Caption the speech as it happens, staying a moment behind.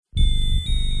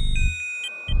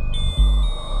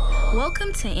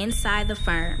Welcome to Inside the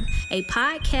Firm, a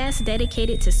podcast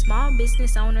dedicated to small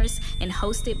business owners and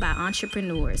hosted by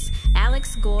entrepreneurs,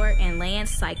 Alex Gore and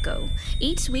Lance Psycho.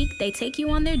 Each week, they take you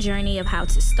on their journey of how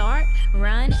to start,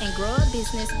 run, and grow a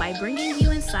business by bringing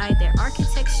you inside their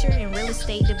architecture and real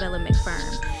estate development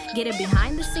firm. Get a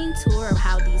behind-the-scenes tour of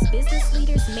how these business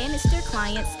leaders manage their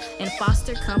clients and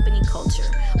foster company culture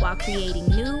while creating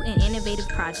new and innovative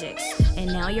projects. And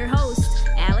now your hosts,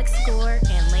 Alex Gore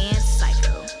and Lance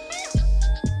Psycho.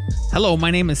 Hello,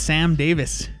 my name is Sam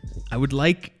Davis. I would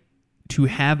like to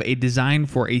have a design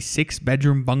for a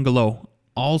 6-bedroom bungalow,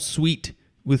 all suite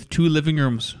with 2 living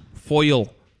rooms,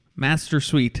 foil, master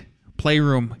suite,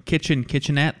 playroom, kitchen,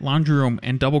 kitchenette, laundry room,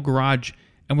 and double garage,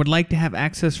 and would like to have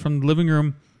access from the living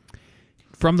room,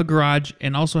 from the garage,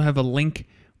 and also have a link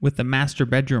with the master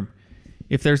bedroom.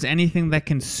 If there's anything that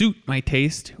can suit my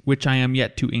taste, which I am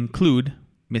yet to include,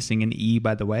 missing an E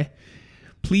by the way,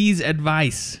 please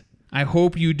advise. I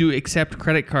hope you do accept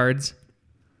credit cards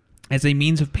as a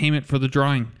means of payment for the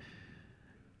drawing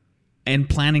and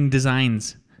planning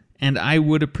designs. And I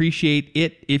would appreciate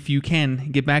it if you can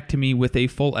get back to me with a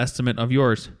full estimate of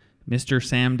yours, Mr.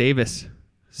 Sam Davis.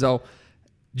 So,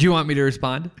 do you want me to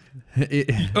respond?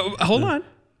 Hold on.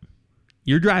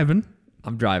 You're driving.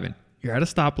 I'm driving. You're at a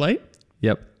stoplight.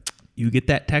 Yep. You get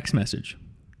that text message.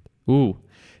 Ooh.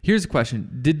 Here's a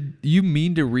question. Did you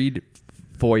mean to read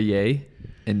foyer?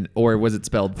 Or was it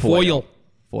spelled foil?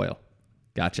 Foil.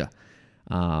 Gotcha.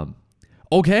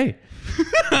 Okay.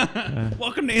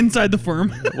 Welcome to Inside the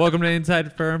Firm. Welcome to Inside the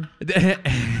Firm.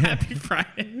 Happy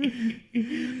Friday.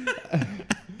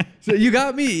 So you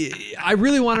got me. I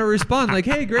really want to respond like,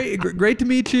 hey, great to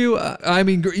meet you.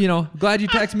 Glad you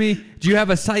text me. Do you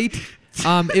have a site?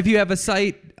 If you have a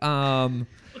site,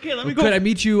 okay, let me go. Could I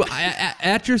meet you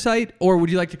at your site, or would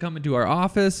you like to come into our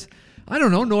office? I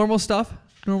don't know, normal stuff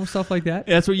like that.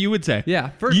 That's what you would say.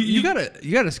 Yeah. First, you got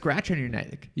a scratch on your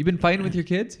neck. You've been fighting with your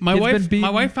kids. My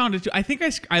wife found it too. I think I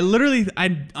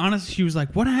honestly, she was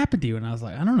like, "What happened to you?" And I was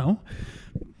like, "I don't know.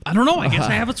 I guess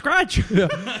I have a scratch." Yeah.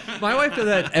 My wife does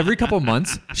that every couple of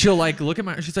months. She'll look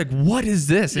at she's like, "What is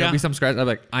this?" And it'll be some scratch. I'm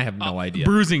like, "I have no idea."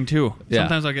 Bruising too. Yeah.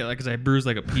 Sometimes I get because I bruise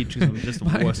like a peach because I'm just a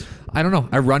wuss. I don't know.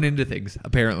 I run into things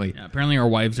apparently. Yeah, apparently our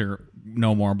wives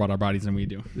know more about our bodies than we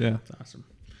do. Yeah, that's awesome.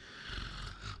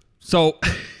 So,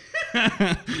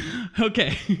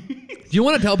 okay. Do you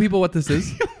want to tell people what this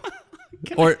is?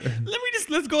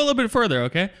 Let's go a little bit further,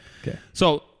 okay? Okay.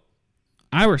 So,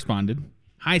 I responded,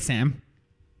 "Hi, Sam.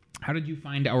 How did you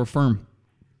find our firm?"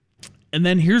 And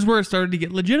then here's where it started to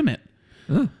get legitimate.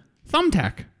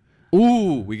 Thumbtack.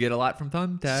 Ooh, we get a lot from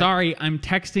Thumbtack. Sorry, I'm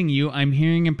texting you. I'm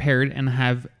hearing impaired and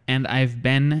I've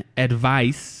been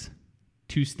advised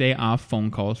to stay off phone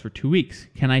calls for 2 weeks.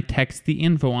 Can I text the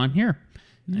info on here?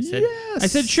 I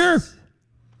said, sure.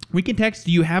 We can text,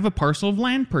 do you have a parcel of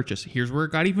land purchase? Here's where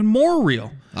it got even more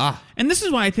real. And this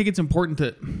is why I think it's important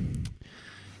to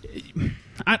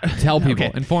tell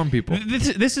people, inform people.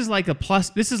 This is like a plus.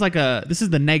 This is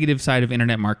the negative side of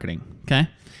internet marketing. Okay.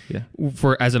 Yeah.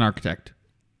 As an architect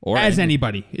or as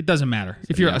anybody, it doesn't matter.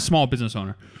 If you're a small business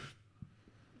owner.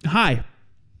 Hi,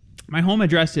 my home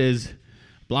address is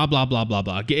blah, blah, blah, blah,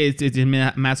 blah. It's in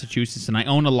Massachusetts and I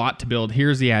own a lot to build.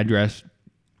 Here's the address.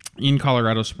 In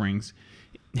Colorado Springs,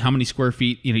 how many square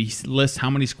feet, he lists how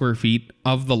many square feet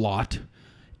of the lot.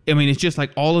 I mean, it's just like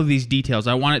all of these details.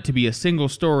 I want it to be a single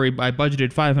story. I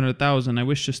budgeted $500,000. I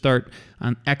wish to start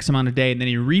on X amount a day. And then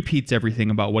he repeats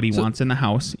everything about what he wants in the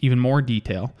house, even more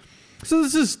detail. So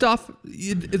this is stuff,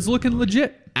 it's looking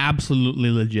legit.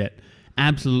 Absolutely legit.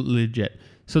 Absolutely legit.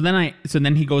 So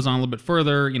then he goes on a little bit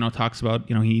further, talks about,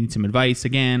 he needs some advice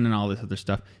again and all this other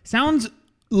stuff. Sounds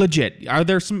legit. Are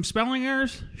there some spelling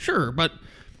errors? Sure, but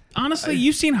honestly,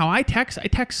 you've seen how I text. I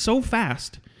text so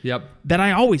fast. Yep. That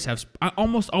I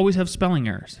almost always have spelling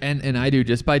errors. And I do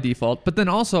just by default. But then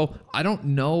also, I don't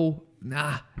know.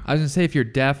 I was gonna say if you're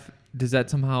deaf, does that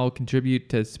somehow contribute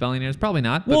to spelling errors? Probably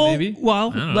not, but maybe.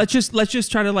 Well, let's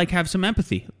just try to have some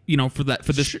empathy,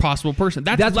 for this possible person.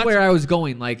 That's where I was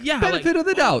going. Benefit of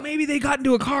the doubt. Maybe they got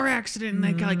into a car accident and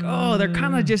they're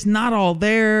kind of just not all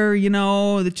there.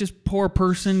 It's just poor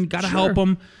person. Got to help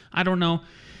them. I don't know.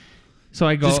 So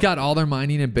I go. Just got all their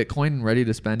mining in Bitcoin and ready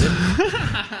to spend it.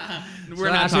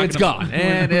 It's gone.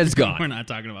 We're not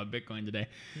talking about Bitcoin today.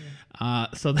 Yeah.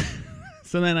 So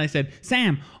then I said,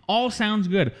 Sam, all sounds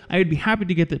good. I would be happy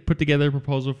to put together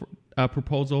a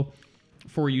proposal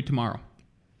for you tomorrow.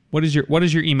 What is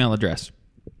your email address?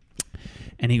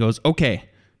 And he goes, okay,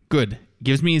 good.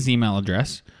 Gives me his email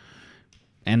address.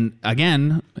 And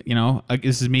again,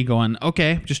 this is me going,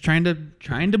 okay, just trying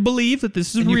to believe that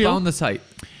this is real. You found the site.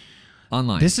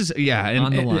 online. This is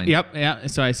On the line. Yep, yeah.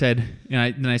 So I said,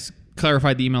 then I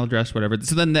clarified the email address, whatever.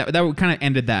 So then that kind of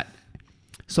ended that.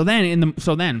 So then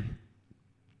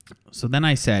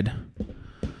I said,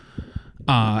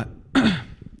 then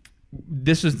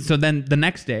the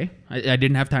next day, I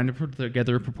didn't have time to put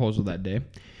together a proposal that day.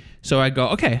 So I go,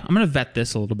 okay, I'm going to vet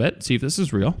this a little bit, see if this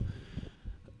is real.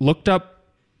 Looked up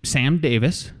Sam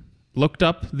Davis, looked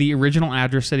up the original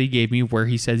address that he gave me where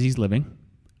he says he's living,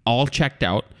 all checked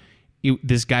out.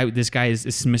 This guy is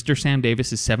Mr. Sam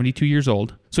Davis, is 72 years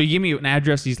old. So he gave me an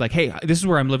address. He's like, hey, this is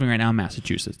where I'm living right now in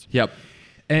Massachusetts. Yep.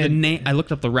 And I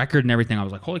looked up the record and everything. I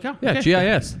was like, holy cow. Yeah,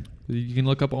 okay. GIS. You can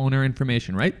look up owner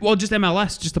information, right? Well, just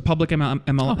MLS, just the public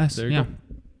MLS. There you go.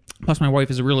 Plus, my wife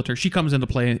is a realtor. She comes into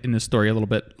play in this story a little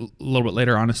bit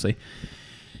later, honestly.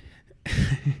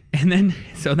 And then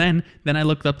I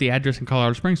looked up the address in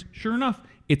Colorado Springs. Sure enough,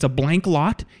 it's a blank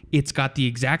lot. It's got the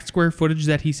exact square footage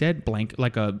that he said, blank,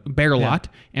 like a bare lot,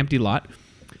 empty lot.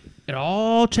 It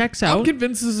all checks out. I'm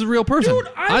convinced this is a real person. Dude,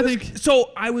 I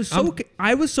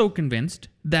was so convinced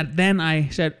that then I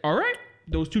said, all right,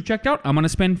 those two checked out. I'm going to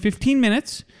spend 15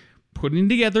 minutes putting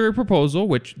together a proposal,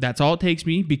 which that's all it takes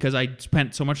me because I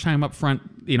spent so much time up front,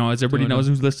 as everybody knows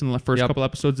who's listened to the first couple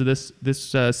episodes of this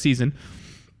season.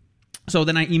 So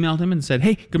then I emailed him and said,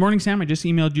 hey, good morning, Sam. I just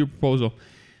emailed you a proposal.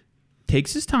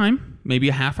 Takes his time, maybe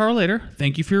a half hour later.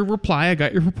 Thank you for your reply. I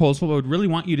got your proposal. I would really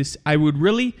want you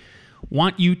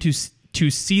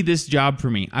to see this job for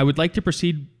me. I would like to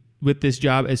proceed with this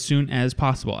job as soon as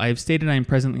possible. I have stated I am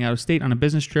presently out of state on a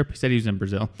business trip. He said he was in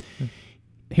Brazil.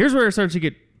 Here's where it starts to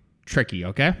get tricky,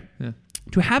 okay? Yeah.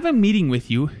 To have a meeting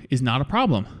with you is not a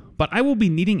problem, but I will be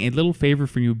needing a little favor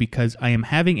from you because I am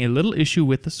having a little issue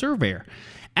with the surveyor,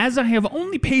 as I have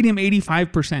only paid him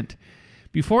 85%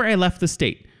 before I left the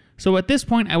state. So at this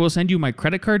point, I will send you my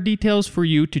credit card details for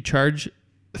you to charge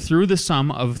through the sum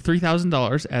of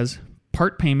 $3,000 as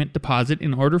part payment deposit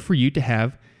in order for you to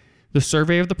have the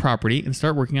survey of the property and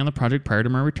start working on the project prior to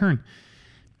my return.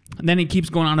 And then he keeps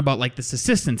going on about like this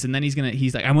assistance, and then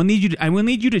he's like, I will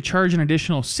need you to charge an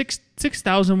additional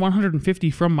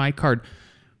 $6,150 from my card,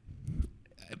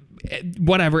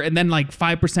 whatever, and then like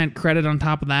 5% credit on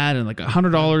top of that, and like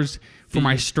 $100 for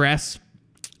my stress.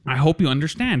 I hope you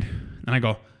understand. And I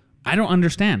go, I don't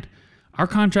understand. Our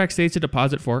contract states a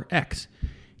deposit for X.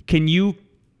 Can you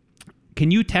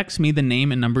text me the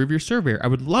name and number of your surveyor? I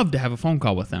would love to have a phone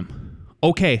call with them.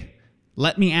 Okay,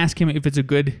 let me ask him if it's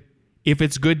good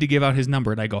to give out his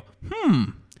number. And I go,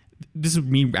 this is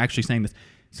me actually saying this.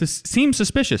 Seems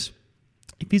suspicious.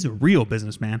 If he's a real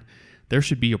businessman, there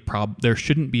shouldn't be a problem.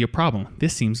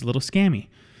 This seems a little scammy.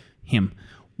 Him,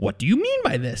 what do you mean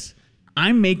by this?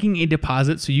 I'm making a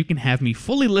deposit so you can have me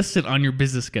fully listed on your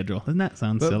business schedule. Doesn't that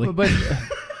sound silly? But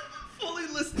fully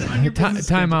listed on your business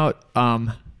time schedule.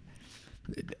 out.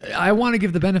 I want to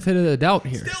give the benefit of the doubt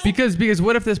here. Because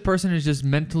what if this person is just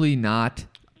mentally not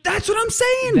That's what I'm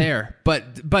saying. there? But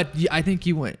I think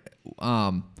you went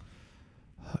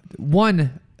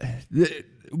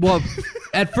well,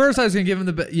 at first I was going to give him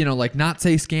the not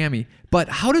say scammy, but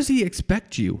how does he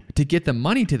expect you to get the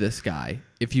money to this guy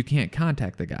if you can't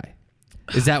contact the guy?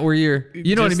 Is that where you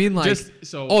know what I mean? Like,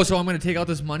 so I'm going to take out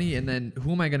this money, and then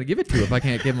who am I going to give it to if I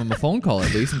can't give him a phone call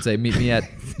at least and say, meet me at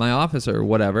my office or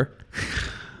whatever?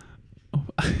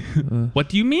 What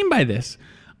do you mean by this?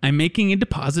 I'm making a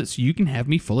deposit so you can have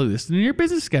me fully listed in your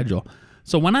business schedule.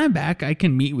 So when I'm back, I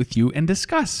can meet with you and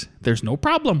discuss. There's no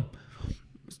problem.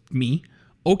 Me.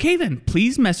 Okay, then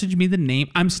please message me the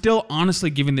name. I'm still honestly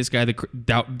giving this guy the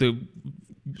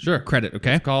credit.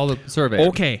 Okay. Call the surveyor.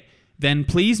 Okay. Then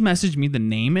please message me the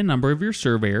name and number of your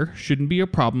surveyor. Shouldn't be a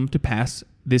problem to pass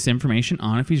this information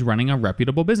on if he's running a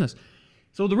reputable business.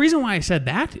 So the reason why I said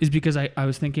that is because I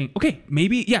was thinking, okay,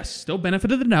 maybe, yes, still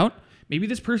benefit of the doubt. Maybe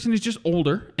this person is just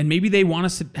older, and maybe they want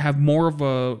us to have more of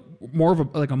a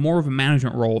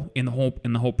management role in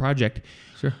the whole project.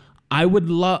 Sure. I would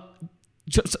love.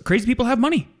 Crazy people have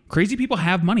money. Crazy people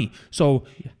have money. So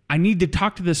I need to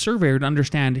talk to the surveyor to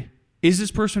understand: is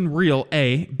this person real?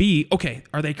 A. B. Okay,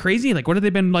 are they crazy? Like, what have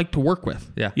they been like to work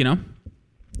with? Yeah. You know.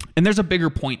 And there's a bigger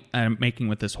point I'm making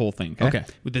with this whole thing. Okay.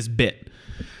 With this bit.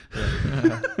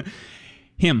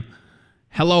 Him.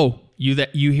 Hello.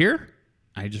 You here?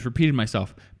 I just repeated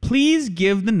myself. Please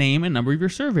give the name and number of your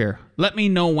surveyor. Let me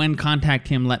know when. Contact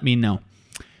him. Let me know.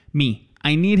 Me.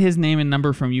 I need his name and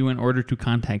number from you in order to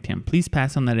contact him. Please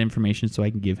pass on that information so I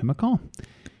can give him a call.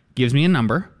 Gives me a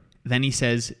number. Then he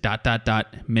says, ...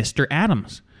 Mr.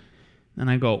 Adams. And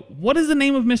I go, what is the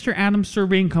name of Mr. Adams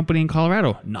Surveying Company in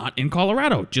Colorado? Not in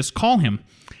Colorado. Just call him.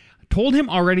 I told him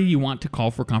already you want to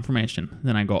call for confirmation.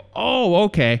 Then I go, oh,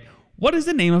 okay. what is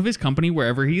the name of his company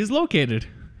wherever he is located?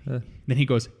 Then he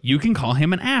goes, you can call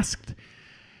him and ask.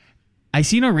 I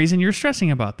see no reason you're stressing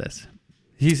about this.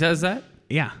 He says that?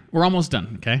 Yeah. We're almost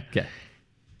done. Okay. Okay.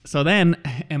 So then,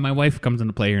 and my wife comes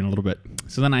into play here in a little bit.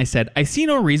 So then I said, I see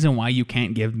no reason why you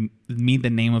can't give me the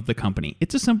name of the company.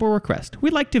 It's a simple request.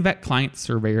 We'd like to vet client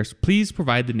surveyors. Please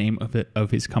provide the name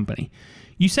of his company.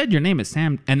 You said your name is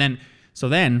Sam. And then,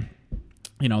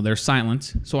 there's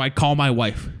silence. So I call my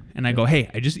wife and I go, hey,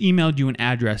 I just emailed you an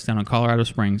address down in Colorado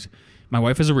Springs. My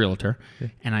wife is a realtor.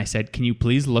 Okay. And I said, can you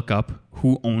please look up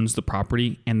who owns the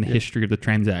property and the history of the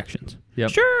transactions?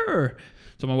 Yep. Sure.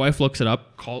 So my wife looks it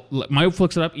up.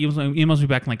 Emails me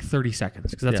back in like 30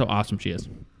 seconds because that's how awesome she is.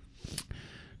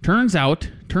 Turns out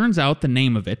the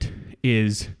name of it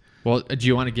is. Well, do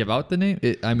you want to give out the name?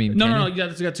 No.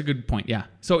 That's a good point. Yeah.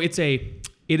 So it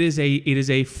is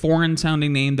a foreign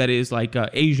sounding name that is like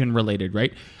Asian related,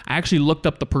 right? I actually looked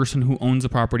up the person who owns the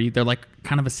property. They're like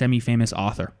kind of a semi-famous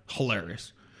author.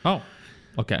 Hilarious. Oh,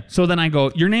 okay. So then I go,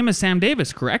 your name is Sam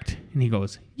Davis, correct? And he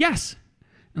goes, yes.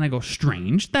 And I go,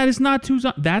 strange. That's not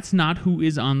who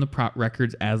is on the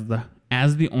records as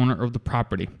the owner of the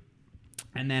property.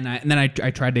 And then I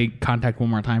tried to contact one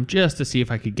more time just to see if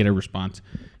I could get a response.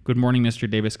 Good morning, Mr.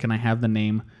 Davis. Can I have the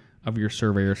name of your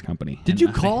surveyor's company? Did you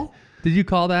call? Did you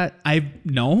call that?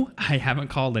 No, I haven't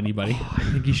called anybody. Oh, I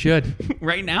think you should.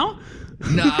 Right now?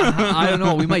 No, I don't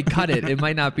know. We might cut it. It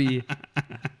might not be.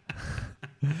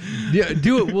 Yeah,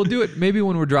 do it. We'll do it maybe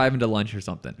when we're driving to lunch or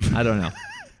something. I don't know.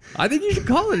 I think you should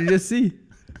call it and just see.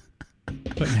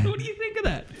 What do you think of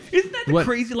that? Isn't that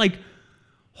crazy? Like,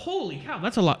 holy cow,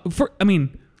 that's a lot.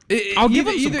 I'll give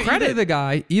him some credit.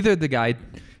 Either the guy,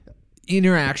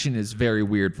 interaction is very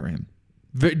weird for him.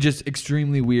 Just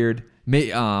extremely weird.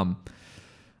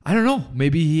 I don't know.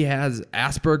 Maybe he has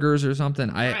Asperger's or something.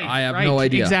 I have no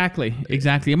idea. Exactly.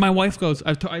 And my wife goes,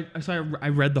 I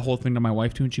read the whole thing to my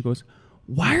wife too, and she goes,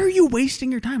 why are you wasting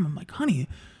your time? I'm like, honey.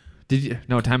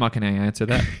 Time out. Can I answer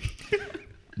that?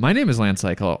 My name is Lance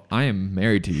Cycle. I am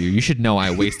married to you. You should know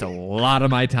I waste a lot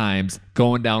of my times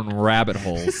going down rabbit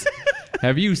holes.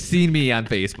 Have you seen me on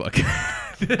Facebook?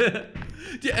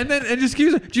 and just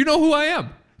excuse me. Do you know who I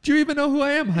am? Do you even know who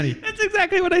I am, honey? That's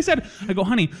exactly what I said. I go,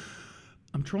 honey,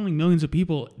 I'm trolling millions of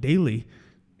people daily,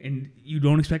 and you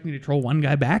don't expect me to troll one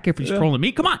guy back if he's trolling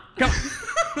me? Come on. Come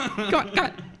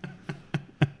on.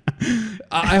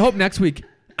 I hope next week.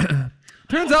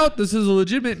 Turns out this is a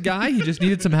legitimate guy. He just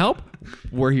needed some help.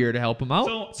 We're here to help him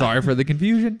out. Sorry for the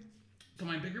confusion. So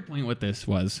my bigger point with this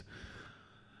was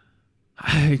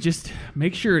just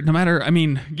make sure,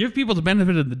 give people the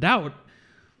benefit of the doubt,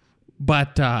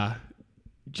 but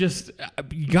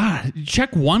you gotta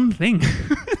check one thing.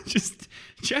 Just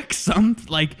check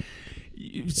somehow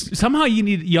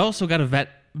you also got to vet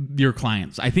your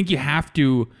clients. I think you have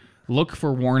to look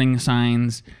for warning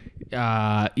signs.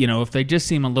 If they just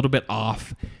seem a little bit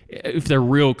off, if they're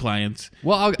real clients,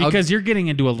 because you're getting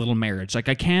into a little marriage. Like,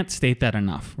 I can't state that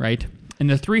enough, right? And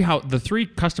the three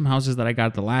custom houses that I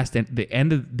got at the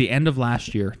end of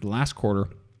last year, the last quarter,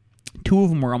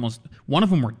 one of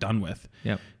them we're done with.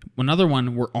 Yep. Another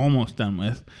one we're almost done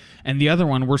with, and the other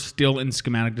one we're still in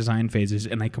schematic design phases,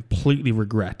 and I completely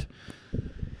regret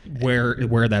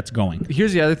where that's going.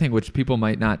 Here's the other thing which people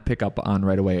might not pick up on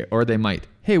right away, or they might.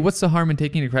 Hey, what's the harm in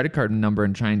taking a credit card number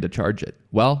and trying to charge it?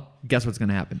 Well, guess what's going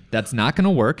to happen? That's not going to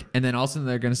work. And then all of a sudden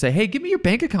they're going to say, hey, give me your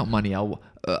bank account money.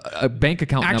 A bank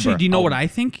account number. Actually, do you know what I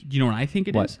think? Do you know what I think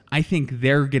it is? I think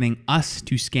they're getting us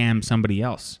to scam somebody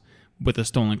else with a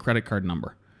stolen credit card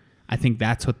number. I think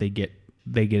that's what they get.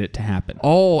 They get it to happen.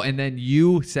 Oh, and then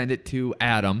you send it to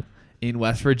Adam in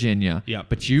West Virginia. Yep.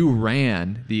 But you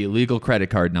ran the illegal credit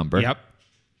card number. Yep.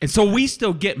 And so we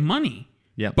still get money.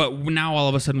 Yep. But now all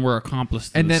of a sudden we're accomplice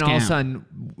to and the then scam. All of a sudden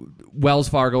Wells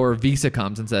Fargo or Visa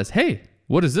comes and says, hey,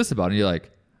 what is this about? And you're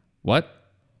like,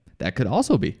 what? That could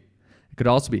also be. It could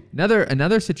also be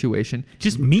another situation.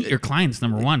 Just meet your clients,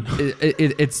 number one.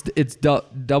 It's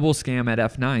double scam at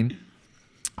F9.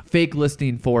 Fake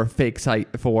listing for fake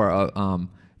site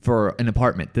for an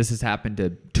apartment. This has happened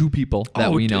to two people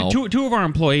that we know. Two of our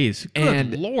employees. Good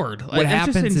and Lord. What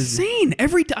happens just insane.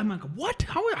 Every time I'm like, what?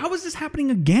 How is this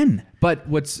happening again? But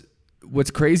what's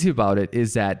crazy about it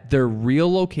is that they're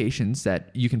real locations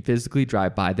that you can physically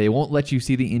drive by. They won't let you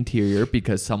see the interior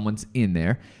because someone's in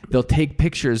there. They'll take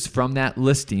pictures from that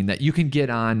listing that you can get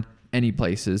on any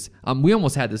places. We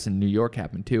almost had this in New York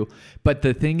happen too. But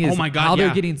the thing is,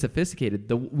 they're getting sophisticated.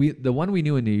 The one we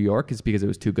knew in New York is because it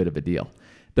was too good of a deal.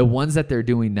 The ones that they're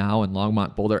doing now in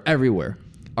Longmont, Boulder, everywhere,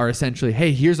 are essentially,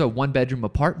 hey, here's a 1-bedroom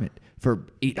apartment for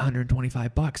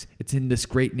 $825. It's in this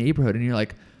great neighborhood. And you're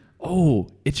like, oh,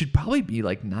 it should probably be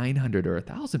like $900 or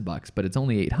 $1,000, but it's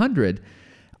only 800.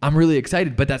 I'm really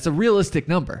excited, but that's a realistic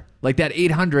number. Like that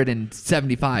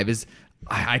 875 is,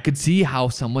 I could see how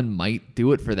someone might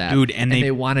do it for that. Dude, and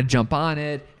they want to jump on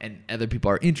it, and other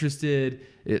people are interested.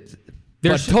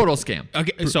 There's a total scam.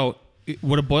 Okay, so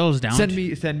what it boils down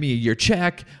to... Send me your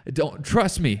check. Don't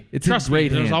trust me. It's trust in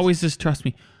great me. hands. There's always this trust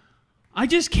me. I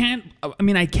just can't. I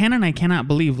mean, I can and I cannot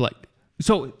believe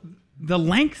so the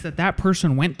lengths that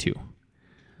person went to.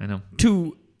 I know.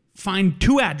 To find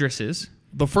 2 addresses,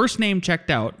 the first name checked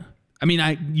out. I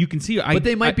mean, you can see. But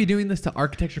they might be doing this to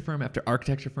architecture firm after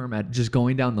architecture firm, at just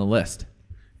going down the list.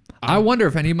 I wonder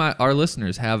if any of our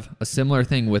listeners have a similar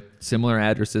thing with similar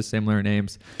addresses, similar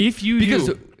names. If you because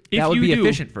do, that would be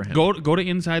efficient for him. Go to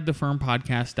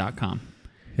InsideTheFirmPodcast.com.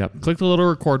 Yep. Click the little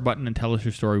record button and tell us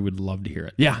your story. We'd love to hear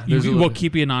it. Yeah. We'll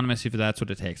keep you anonymous if that's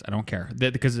what it takes. I don't care.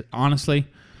 Because honestly,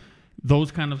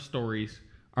 those kind of stories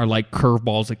are like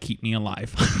curveballs that keep me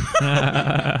alive.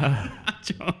 I'm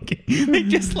joking. They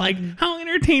just how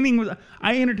entertaining was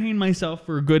I entertained myself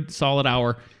for a good solid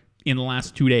hour in the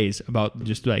last 2 days about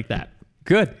just like that.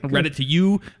 Good. I read it to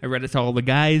you. I read it to all the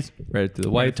guys. Read it to the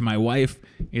Read wife. it to my wife.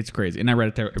 It's crazy. And I read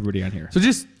it to everybody on here. So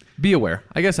just be aware.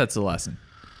 I guess that's the lesson.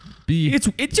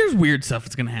 It's just weird stuff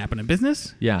that's going to happen in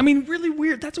business. Yeah. I mean, really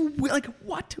weird. That's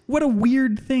what? What a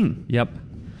weird thing. Yep.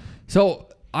 So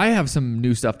I have some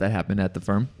new stuff that happened at the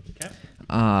firm. Okay.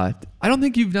 I don't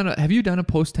think you've done have you done a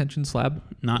post-tension slab?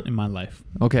 Not in my life.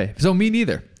 Okay. So me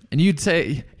neither. And you'd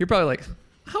say, you're probably like,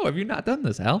 how have you not done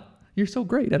this, Al? You're so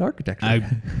great at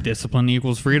architecture. Discipline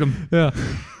equals freedom. Yeah.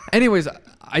 Anyways,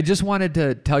 I just wanted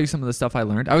to tell you some of the stuff I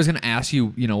learned. I was going to ask you,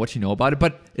 what you know about it,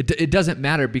 but it doesn't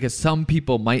matter because some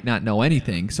people might not know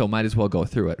anything, so might as well go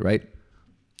through it, right?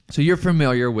 So you're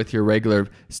familiar with your regular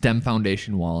stem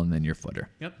foundation wall and then your footer.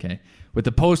 Yep. Okay. With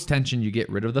the post tension, you get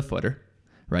rid of the footer,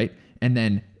 right? And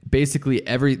then basically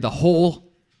the whole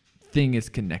thing is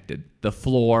connected, the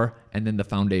floor and then the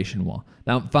foundation wall.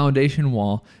 Now, foundation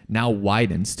wall now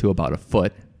widens to about a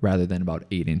foot rather than about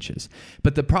 8 inches.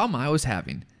 But the problem I was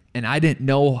having, and I didn't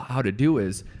know how to do,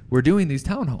 is we're doing these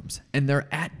townhomes and they're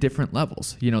at different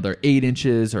levels. They're 8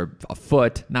 inches or a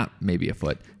foot, not maybe a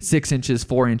foot, 6 inches,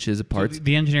 4 inches apart. So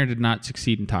the engineer did not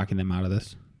succeed in talking them out of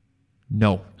this?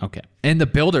 No. Okay. And the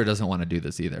builder doesn't want to do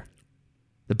this either.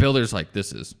 The builder's like,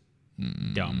 this is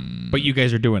dumb. But you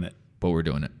guys are doing it. But we're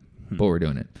doing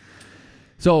it.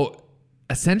 So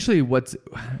essentially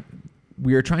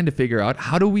we are trying to figure out,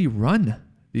 how do we run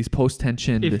these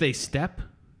post-tension... If they step?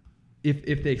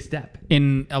 If they step.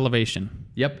 In elevation.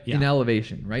 Yep, yeah. In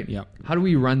elevation, right? Yep. How do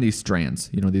we run these strands,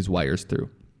 these wires through?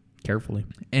 Carefully.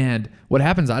 And what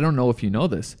happens, I don't know if you know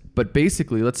this, but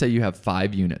basically, let's say you have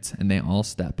 5 units and they all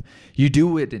step. You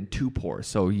do it in 2 pours.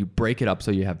 So you break it up so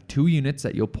you have 2 units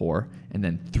that you'll pour and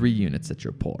then 3 units that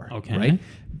you'll pour. Okay. Right?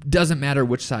 Doesn't matter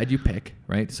which side you pick,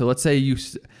 right? So let's say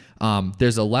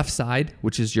there's a left side,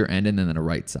 which is your end, and then a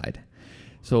right side.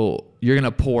 So you're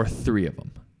going to pour 3 of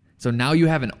them. So now you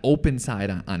have an open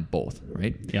side on both,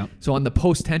 right? Yeah. So on the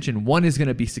post tension, one is going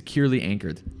to be securely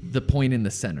anchored, the point in the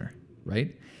center,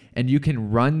 right? And you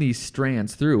can run these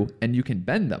strands through and you can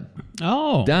bend them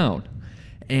down.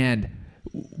 And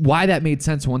why that made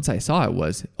sense once I saw it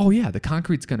was, the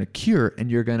concrete's going to cure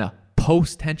and you're going to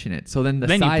post tension it. So then the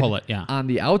side you pull it, on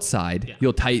the outside,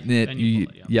 you'll tighten it. Then you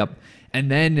pull it, Yep.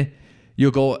 And then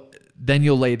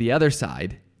you'll lay the other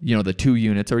side, the 2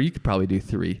 units, or you could probably do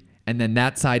 3. And then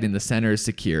that side in the center is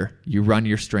secure. You run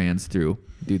your strands through,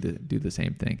 do the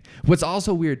same thing. What's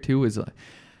also weird too is,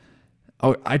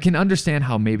 I can understand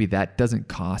how maybe that doesn't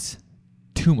cost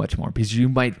too much more because you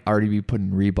might already be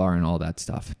putting rebar and all that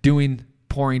stuff.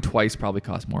 Pouring twice probably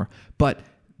costs more, but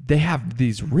they have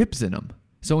these ribs in them.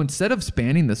 So instead of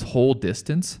spanning this whole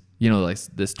distance, like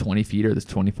this 20 feet or this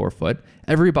 24 foot,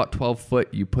 every about 12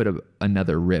 foot you put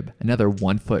another rib, another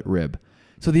 1 foot rib.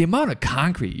 So the amount of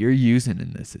concrete you're using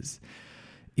in this is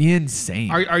insane.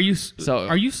 Are you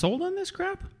sold on this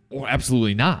crap? Oh,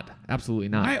 absolutely not. Absolutely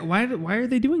not. Why are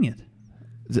they doing it?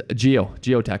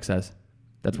 Geotech says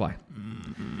that's why.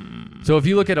 So if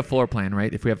you look at a floor plan,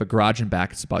 right? If we have a garage and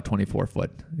back, it's about 24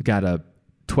 foot. You got a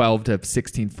 12 to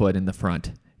 16 foot in the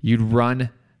front. You'd run,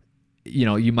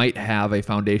 you might have a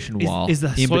foundation wall is the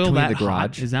in soil between that the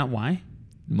garage. Hot? Is that why?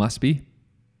 Must be.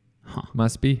 Huh.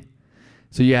 Must be.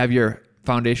 So you have your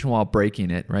foundation wall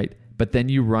breaking it, right? But then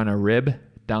you run a rib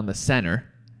down the center,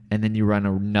 and then you run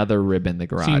another rib in the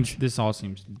garage. This all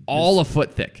seems a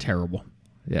foot thick. Terrible.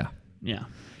 Yeah. Yeah.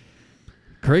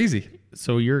 Crazy.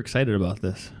 So you're excited about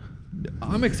this?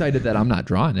 I'm excited that I'm not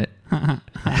drawing it.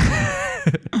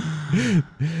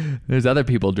 There's other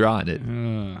people drawing it.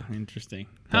 Interesting.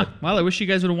 Huh. Well, I wish you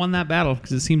guys would have won that battle because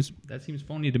that seems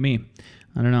phony to me.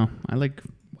 I don't know. I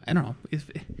don't know.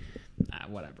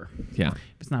 Whatever. Yeah.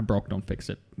 If it's not broke, don't fix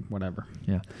it. Whatever.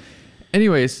 Yeah.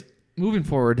 Anyways, moving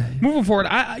forward.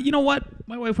 You know what?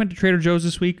 My wife went to Trader Joe's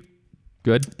this week.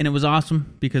 Good. And it was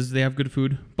awesome because they have good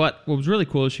food. But what was really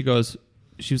cool is she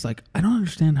was like, I don't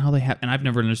understand how they have, and I've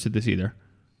never understood this either.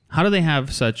 How do they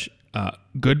have such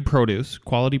good produce,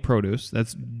 quality produce,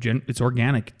 it's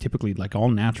organic, typically, like all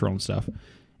natural and stuff,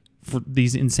 for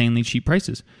these insanely cheap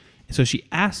prices? So she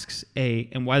asks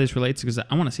and why this relates, because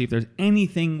I want to see if there's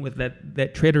anything with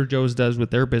that Trader Joe's does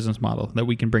with their business model that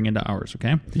we can bring into ours,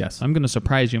 okay? Yes. So I'm going to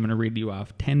surprise you. I'm going to read you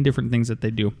off 10 different things that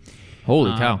they do.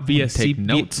 Holy cow. Via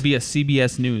notes. Via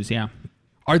CBS News, yeah.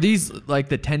 Are these like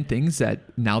the 10 things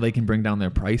that now they can bring down their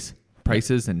prices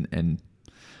and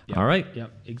Yep. All right.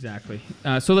 Yep, exactly.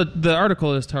 So the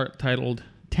article is titled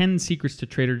 10 Secrets to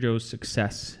Trader Joe's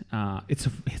Success. It's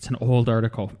an old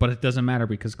article, but it doesn't matter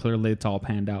because clearly it's all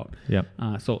panned out. Yep.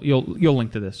 So you'll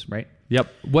link to this, right? Yep.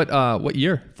 What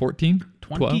year? 14?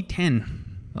 2010.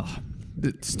 Oh,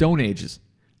 the Stone Ages.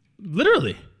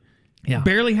 Literally. Yeah.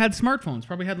 Barely had smartphones.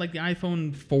 Probably had like the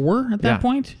iPhone 4 at that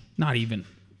point. Not even.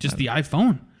 Just the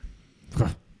iPhone.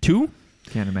 2?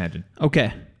 Can't imagine.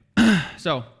 Okay.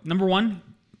 So, number 1,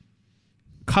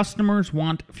 customers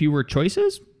want fewer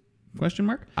choices? Question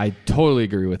mark. I totally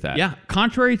agree with that. Yeah.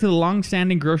 Contrary to the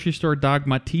long-standing grocery store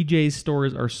dogma, TJ's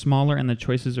stores are smaller and the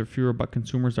choices are fewer, but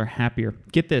consumers are happier.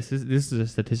 Get this. This is a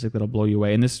statistic that'll blow you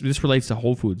away. And this relates to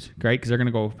Whole Foods, right? Because they're going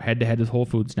to go head-to-head with Whole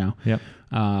Foods now. Yep.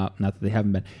 Not that they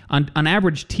haven't been. On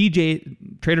average,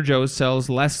 Trader Joe's sells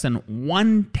less than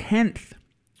one-tenth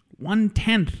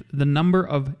the number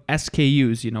of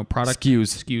SKUs, product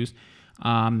SKUs,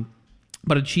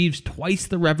 but achieves twice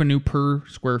the revenue per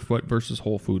square foot versus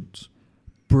Whole Foods.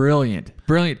 Brilliant.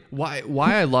 Why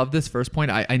I love this first point?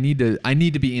 I need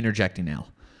to be interjecting now.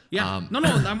 Yeah. No,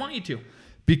 I want you to.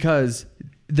 Because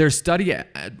there's study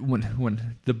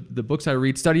when the books I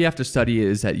read, study after study,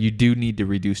 is that you do need to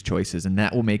reduce choices, and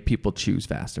that will make people choose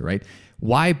faster, right?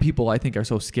 Why people I think are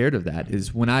so scared of that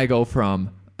is when I go from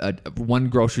one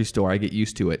grocery store, I get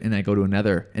used to it, and I go to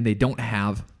another, and they don't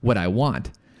have what I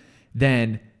want,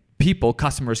 then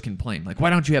customers complain. Like, why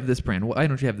don't you have this brand? Why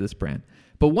don't you have this brand?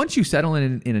 But once you settle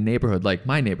in a neighborhood like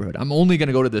my neighborhood, I'm only going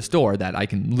to go to the store that I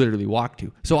can literally walk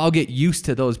to. So I'll get used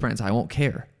to those brands. I won't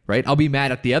care, right? I'll be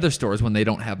mad at the other stores when they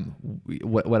don't have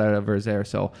whatever is there.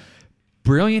 So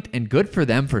brilliant and good for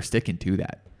them for sticking to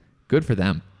that. Good for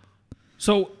them.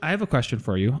 So I have a question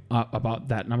for you about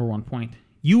that number 1 point.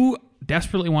 You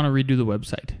desperately want to redo the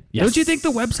website. Yes. Don't you think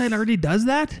the website already does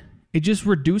that? It just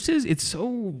reduces. It's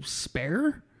so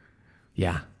spare.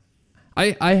 Yeah.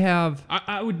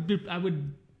 I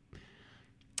would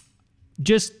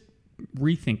just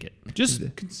rethink it.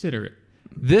 Just consider it.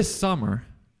 This summer,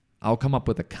 I'll come up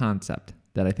with a concept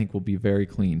that I think will be very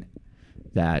clean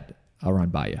that I'll run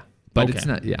by you. But It's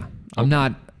not, yeah. I'm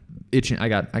not itching. I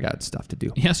got stuff to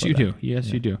do. Yes, you do.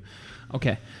 Yes, you do.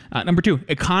 Okay. Number 2,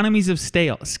 economies of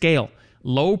scale.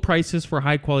 Low prices for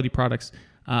high quality products.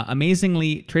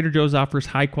 Amazingly, Trader Joe's offers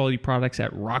high quality products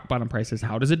at rock bottom prices.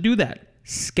 How does it do that?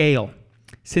 Scale.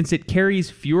 Since it carries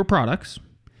fewer products,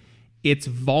 its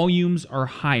volumes are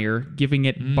higher, giving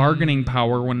it bargaining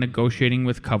power when negotiating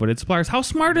with coveted suppliers. How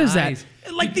smart is that?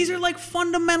 Like, these are like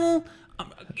fundamental.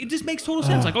 It just makes total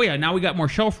sense. Like, oh yeah, now we got more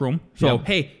shelf room. So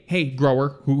hey,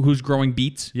 grower who's growing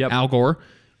beets, Al Gore.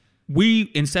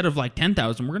 We, instead of like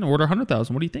 10,000, we're going to order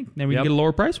 100,000. What do you think? Then we can get a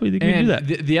lower price. What do you think we can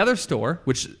do that? The other store,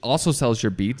 which also sells your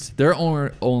beets, they're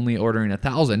only ordering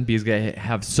 1,000 because they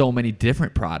have so many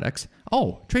different products.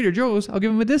 Oh, Trader Joe's, I'll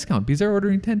give them a discount because they're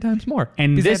ordering 10 times more.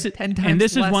 And this is 10 times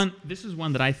this less. This is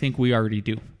one that I think we already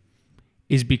do,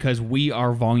 is because we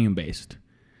are volume based.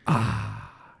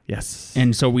 Yes.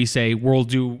 And so we say we'll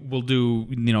do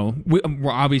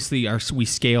we're obviously we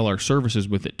scale our services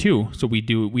with it too. So we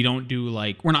don't do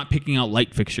like, we're not picking out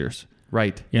light fixtures.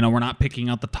 Right. We're not picking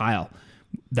out the tile.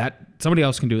 That somebody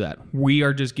else can do that. We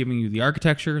are just giving you the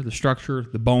architecture, the structure,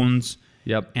 the bones.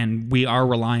 Yep. And we are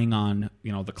relying on,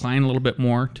 the client a little bit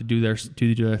more to do their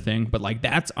thing, but like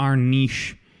that's our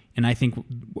niche, and I think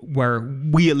where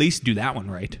we at least do that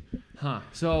one right.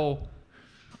 So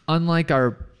unlike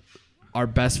our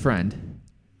best friend,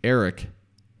 Nick.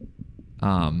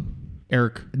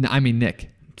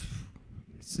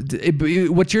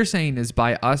 What you're saying is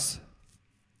by us,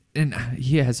 and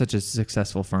he has such a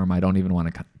successful firm, I don't even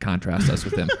want to contrast us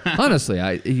with him. Honestly,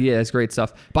 he has great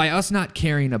stuff. By us not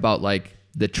caring about like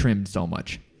the trim so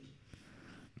much,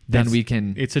 then we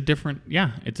can. It's a different, we're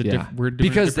doing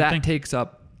because a different that thing. takes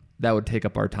up that would take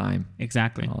up our time.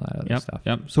 Exactly. And all that other stuff.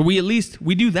 Yep. So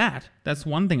we do that. That's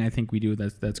one thing I think we do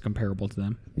that's comparable to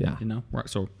them. Yeah. You know.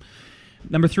 So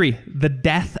number 3, the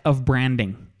death of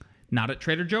branding. Not at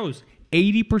Trader Joe's.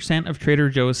 80% of Trader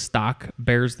Joe's stock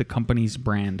bears the company's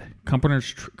brand.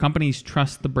 Companies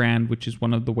trust the brand, which is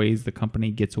one of the ways the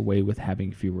company gets away with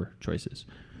having fewer choices.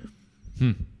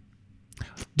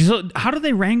 So how do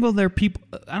they wrangle their people?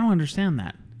 I don't understand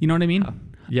that. You know what I mean?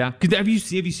 Yeah. Cause have you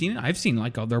seen it? I've seen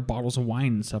like all their bottles of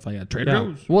wine and stuff like that. Trader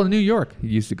Joe's. Well, in New York, it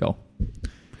used to go.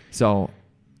 So,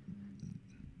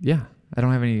 yeah, I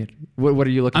don't have any. What are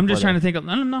you looking for? I'm just trying to think of.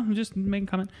 No. I'm just making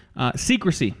a comment.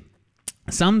 Secrecy.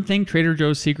 Some think Trader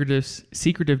Joe's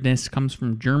secretiveness comes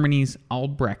from Germany's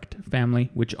Albrecht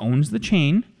family, which owns the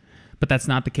chain, but that's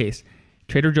not the case.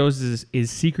 Trader Joe's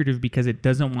is secretive because it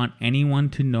doesn't want anyone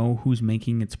to know who's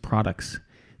making its products.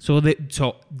 So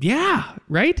yeah,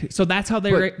 right? So that's how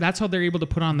they're able to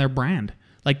put on their brand.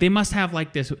 Like they must have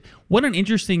like this. What an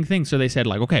interesting thing. So they said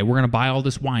like, okay, we're gonna buy all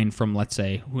this wine from, let's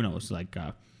say, who knows, like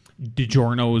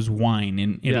DiGiorno's wine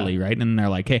in Italy, right? And they're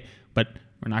like, hey, but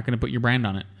we're not gonna put your brand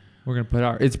on it. We're going to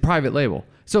put it's private label.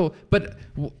 So, but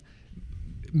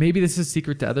maybe this is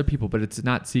secret to other people, but it's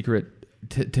not secret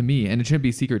to me, and it shouldn't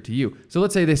be secret to you. So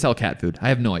let's say they sell cat food. I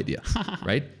have no idea,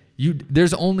 right?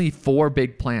 There's only 4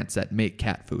 big plants that make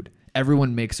cat food.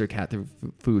 Everyone makes their cat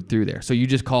food through there. So you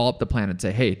just call up the plant and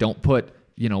say, hey, don't put,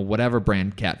 whatever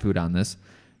brand cat food on this.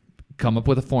 Come up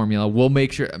with a formula. We'll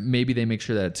make sure, maybe they make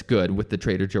sure that it's good with the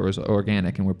Trader Joe's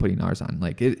organic, and we're putting ours on.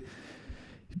 Like it.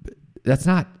 That's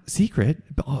not secret.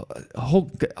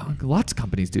 Lots of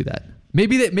companies do that.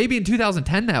 Maybe in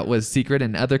 2010 that was secret,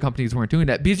 and other companies weren't doing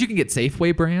that because you can get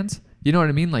Safeway brands. You know what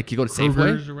I mean? Like you go to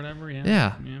Safeway or whatever.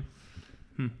 Yeah.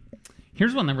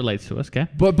 Here's one that relates to us. Okay.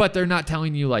 But they're not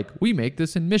telling you like we make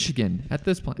this in Michigan at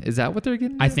this plant. Is that what they're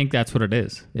getting? I think that's what it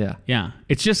is. Yeah. Yeah.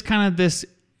 It's just kind of this.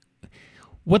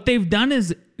 What they've done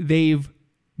is they've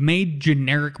made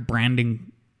generic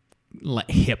branding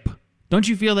hip. Don't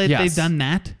you feel that they've done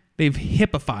that? They've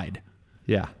hippified.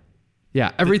 Yeah.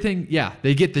 Yeah. Everything. Yeah.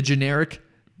 They get the generic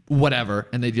whatever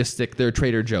and they just stick their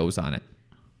Trader Joe's on it.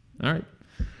 All right.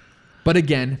 But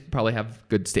again, probably have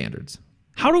good standards.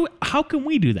 How can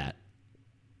we do that?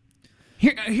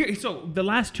 Here. So the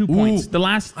last 2 points,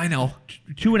 I know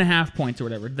 2.5 points or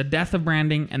whatever, the death of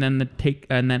branding and then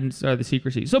the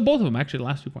secrecy. So both of them, actually, the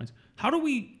last 2 points. How can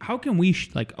we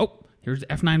here's the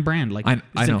F9 brand. Like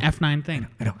it's an F9 thing.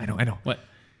 I know. What?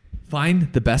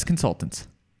 Find the best consultants.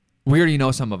 We already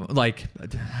know some of them. Like,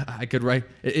 I could write.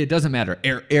 It doesn't matter.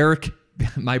 Eric,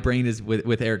 my brain is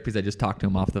with Eric because I just talked to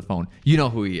him off the phone. You know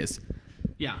who he is.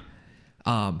 Yeah.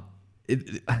 F9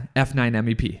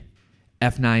 MEP,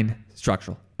 F9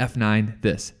 structural, F9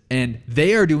 this. And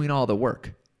they are doing all the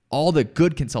work. All the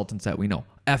good consultants that we know.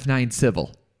 F9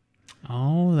 civil.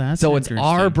 Oh, that's so it's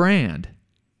our brand.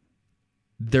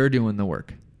 They're doing the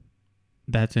work.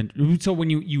 That's it. So when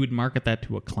you would market that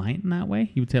to a client in that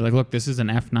way, you would say like, look, this is an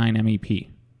F9 MEP.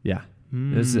 Yeah.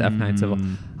 This is F9 civil.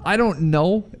 I don't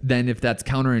know then if that's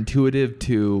counterintuitive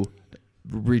to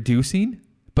reducing,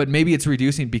 but maybe it's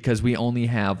reducing because we only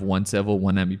have one civil,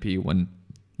 one MEP, one,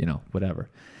 whatever.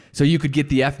 So you could get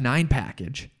the F9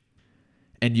 package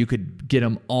and you could get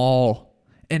them all.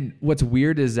 And what's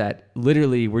weird is that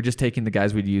literally we're just taking the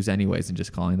guys we'd use anyways and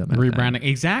just calling them F9. Rebranding.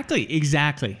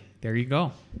 Exactly. There you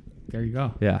go.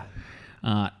 Yeah.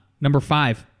 Number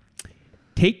 5,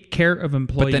 take care of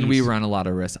employees. But then we run a lot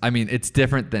of risk. I mean, it's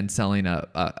different than selling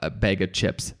a bag of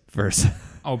chips versus.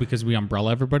 Oh, because we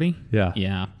umbrella everybody? Yeah.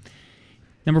 Yeah.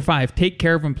 Number 5, take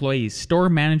care of employees. Store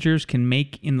managers can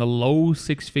make in the low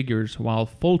 6 figures, while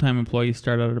full-time employees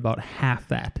start out at about half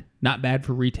that. Not bad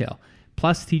for retail.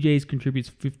 Plus, TJ's contributes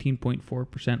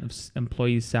 15.4% of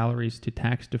employees' salaries to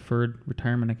tax-deferred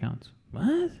retirement accounts.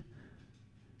 What?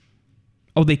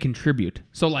 Oh, they contribute.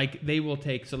 So like they will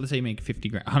take. So let's say you make 50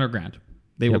 grand, 100 grand.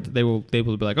 They will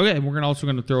be like, okay, we're also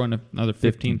going to throw in another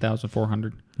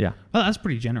 15,400. Yeah. Well, that's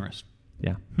pretty generous.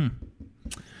 Yeah.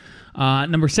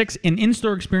 Number 6, an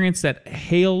in-store experience that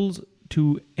hails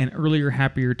to an earlier,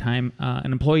 happier time.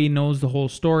 An employee knows the whole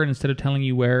store, and instead of telling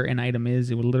you where an item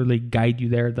is, it will literally guide you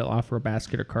there. They'll offer a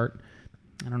basket or cart.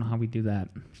 I don't know how we do that.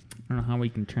 I don't know how we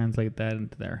can translate that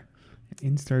into there. An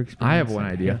in-store experience. I have one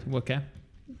idea. Okay.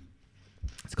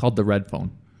 It's called the red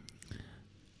phone.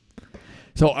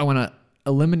 So I want to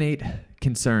eliminate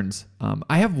concerns.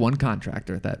 I have one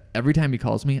contractor that every time he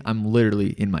calls me, I'm literally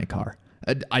in my car.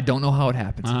 I don't know how it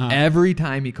happens. Every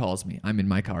time he calls me, I'm in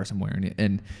my car somewhere,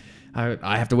 and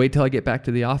I have to wait till I get back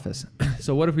to the office.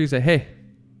 So what if we say, hey,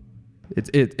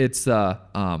 it's I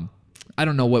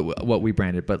don't know what we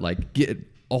branded, but like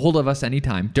a hold of us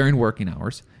anytime during working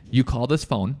hours. You call this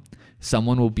phone,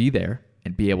 someone will be there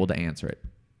and be able to answer it.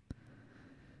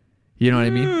 You know what I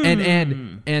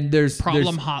mean? And there's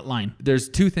hotline. There's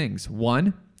two things.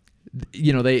 One,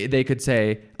 you know, they could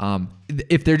say,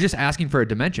 if they're just asking for a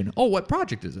dimension, oh, what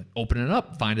project is it? Open it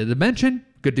up, find a dimension,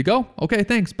 good to go. Okay,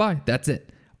 thanks, bye. That's it.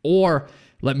 Or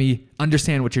let me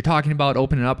understand what you're talking about,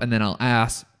 open it up, and then I'll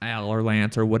ask Al or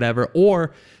Lance or whatever.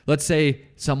 Or let's say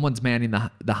someone's manning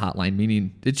the hotline,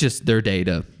 meaning it's just their day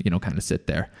to, you know, kind of sit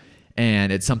there.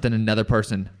 And it's something another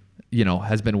person, you know,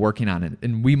 has been working on it.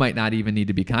 And we might not even need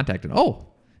to be contacted. Oh,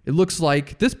 it looks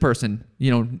like this person,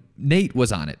 you know, Nate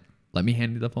was on it. Let me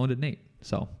hand you the phone to Nate.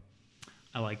 So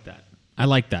I like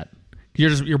that.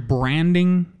 You're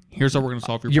branding. Here's how we're going to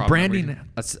solve your problem. You're branding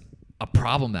a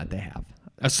problem that they have.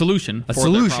 A solution for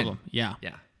their problem. Yeah.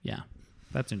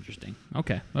 That's interesting.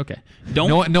 Okay.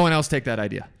 No one else take that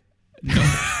idea. No.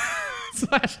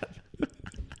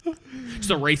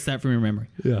 Just erase that from your memory.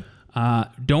 Yeah.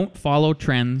 Don't follow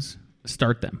trends.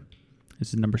 Start them. This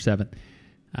is number 7.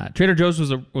 Trader Joe's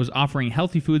was offering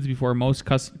healthy foods before most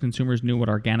consumers knew what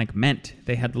organic meant.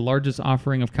 They had the largest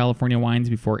offering of California wines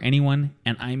before anyone,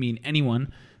 and I mean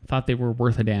anyone, thought they were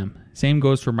worth a damn. Same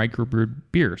goes for microbrewed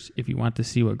beers. If you want to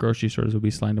see what grocery stores will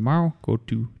be selling tomorrow, go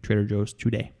to Trader Joe's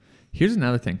today. Here's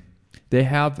another thing. They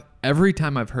have, every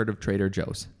time I've heard of Trader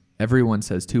Joe's, everyone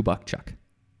says $2 chuck.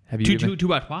 Have you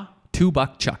 $2 what?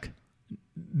 $2 chuck.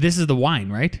 This is the wine,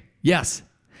 right? Yes.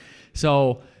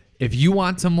 So if you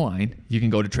want some wine, you can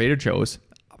go to Trader Joe's.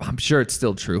 I'm sure it's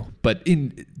still true, but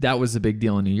that was a big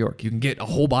deal in New York. You can get a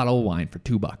whole bottle of wine for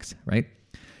 $2, right?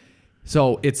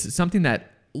 So it's something that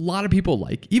a lot of people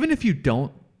like. Even if you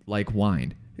don't like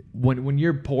wine, when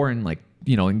you're pouring, like,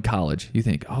 you know, in college, you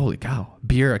think, holy cow,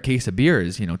 a case of beer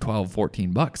is, you know,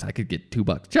 $12-$14. I could get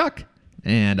 $2 chuck,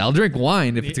 and I'll drink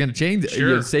wine if it's going to change. Sure.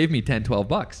 It'll save me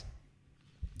 $10-$12.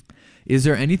 Is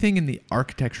there anything in the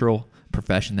architectural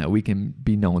profession that we can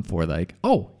be known for, like,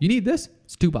 oh, you need this?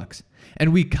 It's $2.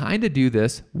 And we kind of do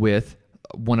this with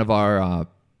one of our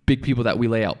big people that we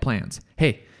lay out plans.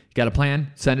 Hey, you got a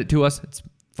plan? Send it to us. It's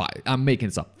I'm making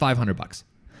this up, $500.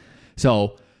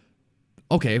 So,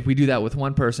 okay, if we do that with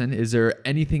one person, is there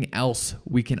anything else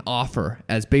we can offer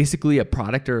as basically a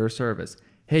product or a service?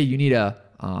 Hey, you need a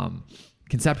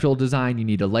conceptual design, you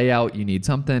need a layout, you need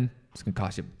something. It's gonna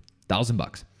cost you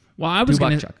 $1,000. Well, I was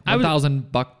going to chuck.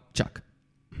 $1,000 chuck.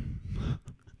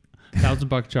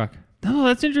 $1,000 chuck. No,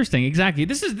 that's interesting. Exactly.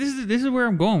 This is where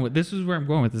I'm going with. This is where I'm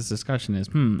going with this discussion. Is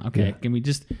okay. Yeah. Can we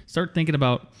just start thinking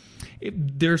about?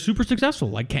 They're super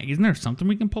successful. Like, isn't there something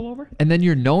we can pull over? And then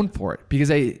you're known for it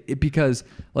because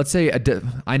let's say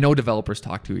I know developers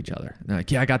talk to each other. They're like,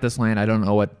 yeah, I got this land. I don't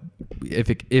know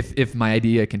if my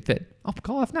idea can fit. I'll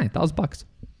call F9, $1,000.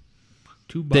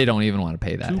 $2. They don't even want to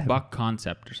pay that. $2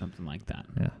 concept or something like that.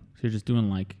 Yeah. So you're just doing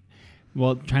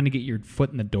trying to get your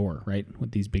foot in the door, right,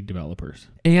 with these big developers.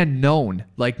 And known,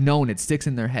 it sticks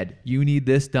in their head. You need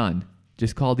this done.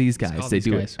 Just call these guys. They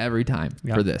do it every time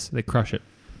for this. They crush it.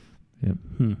 Yep.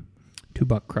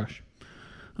 $2 crush.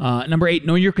 Number 8,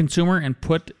 know your consumer and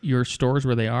put your stores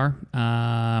where they are.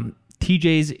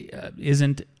 TJ's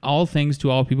isn't all things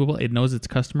to all people. It knows its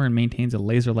customer and maintains a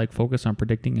laser-like focus on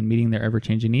predicting and meeting their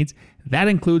ever-changing needs. That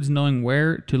includes knowing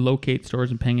where to locate stores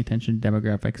and paying attention to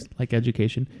demographics like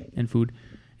education and food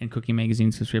and cooking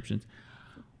magazine subscriptions.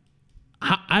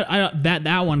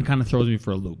 That one kind of throws me for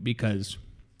a loop because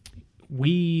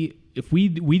we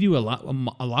do a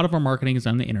lot of our marketing is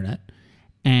on the internet,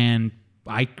 and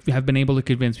I have been able to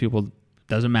convince people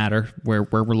doesn't matter where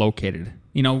we're located.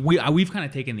 You know, we've kind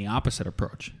of taken the opposite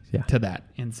approach to that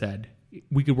and said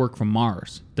we could work from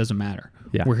Mars. Doesn't matter.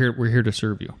 Yeah. We're here to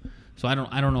serve you. So I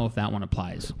don't know if that one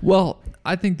applies. Well,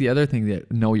 I think the other thing that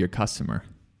know your customer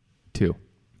too.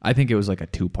 I think it was like a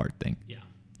 2-part thing. Yeah.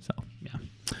 So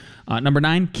yeah. Number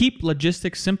 9, keep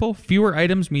logistics simple. Fewer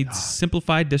items means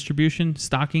simplified distribution,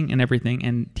 stocking, and everything.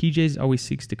 And TJ's always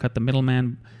seeks to cut the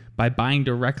middleman by buying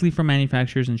directly from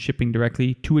manufacturers and shipping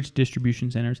directly to its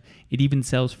distribution centers. It even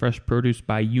sells fresh produce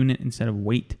by unit instead of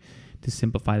weight to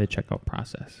simplify the checkout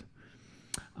process.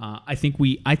 I think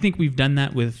we've done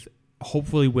that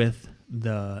hopefully with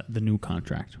the new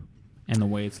contract and the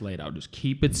way it's laid out. Just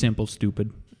keep it simple,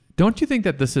 stupid. Don't you think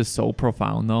that this is so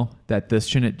profound though, that this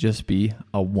shouldn't just be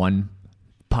a one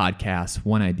podcast,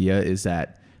 one idea? Is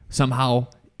that somehow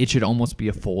it should almost be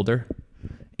a folder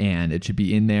and it should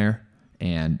be in there.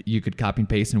 and you could copy and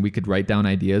paste, and we could write down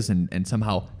ideas, and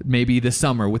somehow maybe this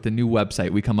summer with the new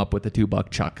website we come up with a $2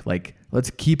 chuck. Like,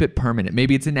 let's keep it permanent.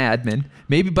 Maybe it's an admin,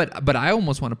 maybe, but I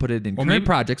almost want to put it in current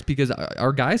projects because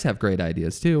our guys have great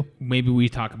ideas too. Maybe we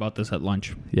talk about this at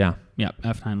lunch. Yeah.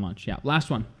 F9 lunch. Yeah. Last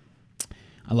one.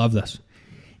 I love this.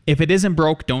 If it isn't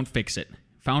broke, don't fix it.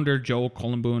 Founder Joe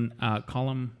Columba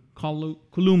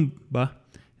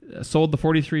sold the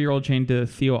 43-year-old chain to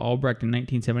Theo Albrecht in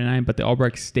 1979, but the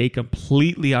Albrechts stay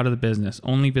completely out of the business,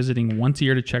 only visiting once a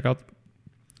year to check out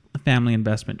the family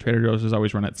investment. Trader Joe's has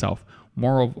always run itself.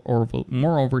 Moreover,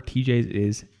 TJ's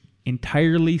is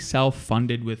entirely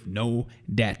self-funded with no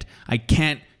debt. I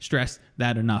can't stress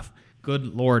that enough.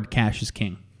 Good Lord, cash is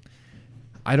king.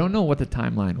 I don't know what the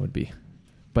timeline would be,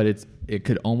 but it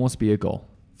could almost be a goal.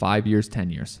 5 years, 10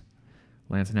 years.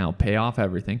 Lance and I will pay off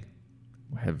everything.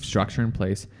 We have structure in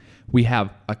place. We have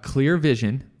a clear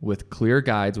vision with clear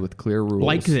guides, with clear rules.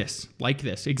 Like this.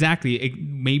 Exactly.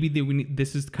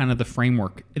 This is kind of the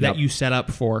framework that you set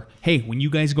up for, hey, when you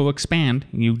guys go expand,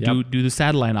 you do the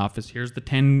satellite office, here's the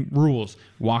 10 rules.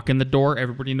 Walk in the door,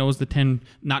 everybody knows the 10,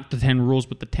 not the 10 rules,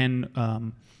 but the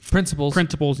 10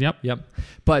 principles. Yep.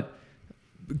 But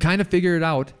kind of figure it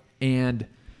out. And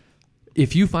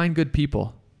if you find good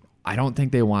people, I don't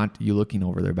think they want you looking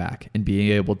over their back and being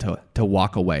able to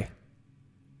walk away.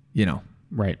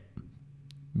 Right.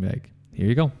 Like, here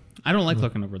you go. I don't like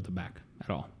looking over the back at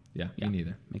all. Yeah, me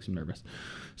neither. Makes me nervous.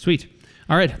 Sweet.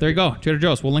 All right, there you go. Trader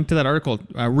Joe's. We'll link to that article.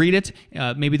 Read it.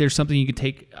 Maybe there's something you could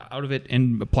take out of it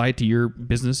and apply it to your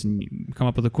business and come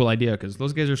up with a cool idea, because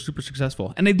those guys are super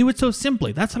successful. And they do it so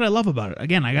simply. That's what I love about it.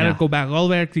 Again, I got to go back all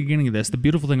the way to the beginning of this. The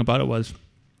beautiful thing about it was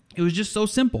just so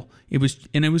simple. It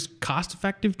was cost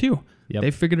effective too. Yep.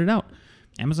 They figured it out.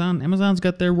 Amazon's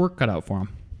got their work cut out for them.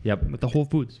 Yep. With the Whole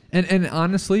Foods. And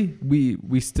honestly,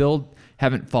 we still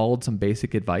haven't followed some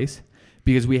basic advice,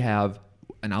 because we have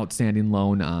an outstanding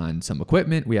loan on some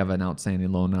equipment. We have an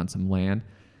outstanding loan on some land.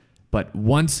 But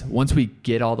once we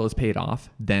get all those paid off,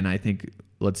 then I think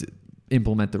let's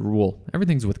implement the rule.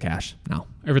 Everything's with cash now.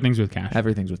 Everything's with cash.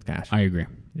 I agree.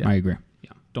 Yeah.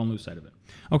 Yeah. Don't lose sight of it.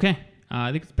 Okay.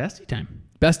 I think it's bestie time.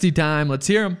 Bestie time. Let's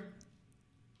hear them.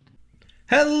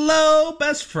 Hello,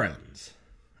 best friends.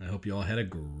 I hope you all had a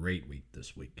great week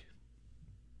this week.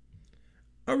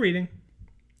 A reading.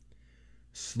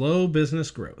 Slow business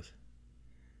growth.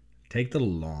 Take the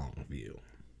long view.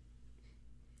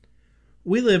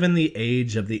 We live in the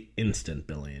age of the instant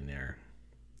billionaire.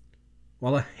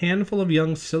 While a handful of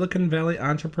young Silicon Valley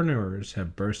entrepreneurs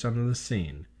have burst onto the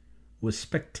scene with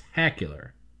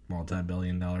spectacular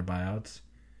multi-billion-dollar buyouts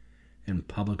and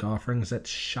public offerings that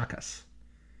shock us,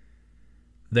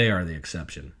 they are the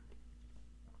exception.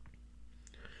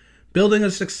 Building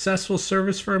a successful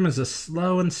service firm is a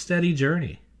slow and steady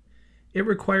journey. It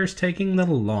requires taking the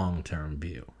long-term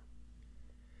view,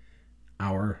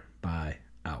 hour by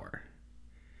hour.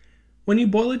 When you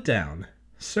boil it down,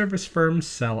 service firms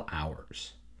sell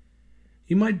hours.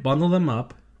 You might bundle them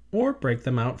up or break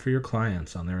them out for your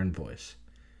clients on their invoice.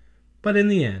 But in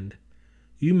the end,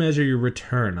 you measure your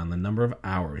return on the number of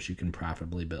hours you can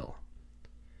profitably bill.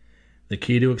 The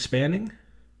key to expanding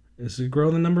is to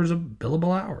grow the numbers of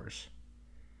billable hours.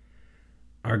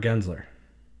 R. Gensler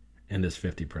and his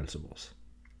 50 principles.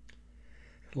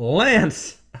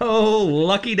 Lance! Oh,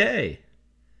 lucky day!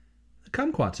 The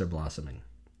kumquats are blossoming.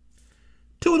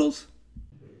 Toodles!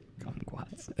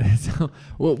 Kumquats. So,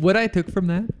 what I took from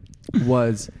that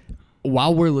was,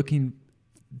 while we're looking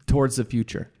towards the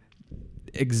future,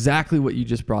 exactly what you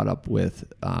just brought up with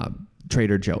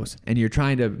Trader Joe's, and you're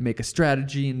trying to make a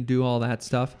strategy and do all that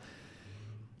stuff,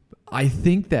 I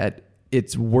think that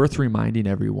it's worth reminding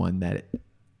everyone that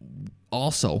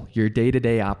also your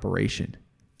day-to-day operation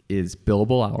is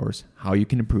billable hours, how you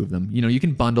can improve them. You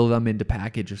can bundle them into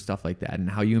package or stuff like that, and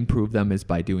how you improve them is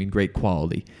by doing great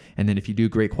quality. And then if you do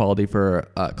great quality for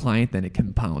a client, then it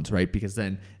compounds, right? Because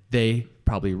then they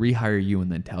probably rehire you and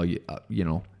then tell you,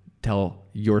 tell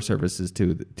your services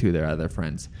to their other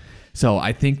friends. So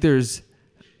I think there's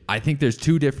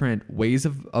two different ways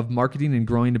of marketing and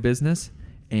growing a business,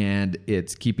 and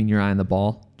it's keeping your eye on the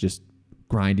ball, just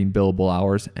grinding billable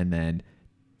hours, and then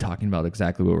talking about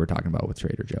exactly what we're talking about with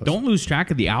Trader Joe's. Don't lose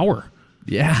track of the hour.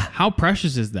 Yeah. How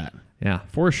precious is that? Yeah.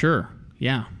 For sure.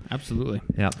 Yeah, absolutely.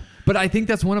 Yeah. But I think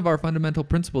that's one of our fundamental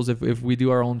principles if we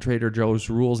do our own Trader Joe's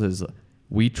rules is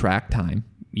we track time.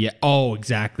 Yeah. Oh,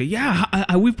 exactly. Yeah.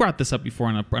 We've brought this up before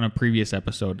on a previous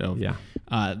episode.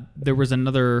 There was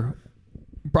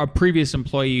a previous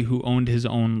employee who owned his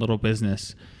own little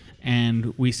business,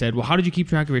 And we said, well, how did you keep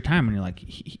track of your time? And you're like,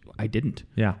 I didn't.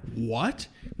 Yeah. What?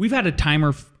 We've had a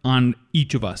timer on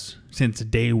each of us since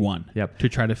day one. Yep. To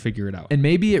try to figure it out. And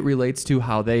maybe it relates to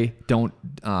how they don't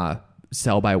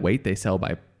sell by weight; they sell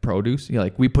by produce.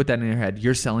 Like we put that in your head.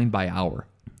 You're selling by hour,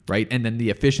 right? And then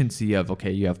the efficiency of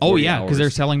you have 40 hours. Because they're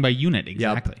selling by unit.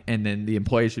 Exactly. Yep. And then the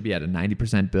employee should be at a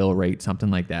 90% bill rate,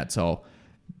 something like that. So,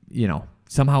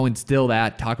 somehow instill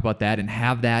that, talk about that, and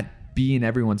have that be in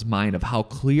everyone's mind of how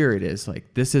clear it is.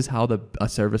 Like this is how a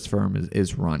service firm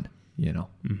is run.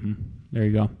 Mm-hmm. There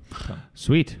you go.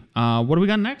 Sweet. What do we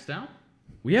got next, Al?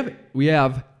 We have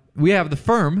the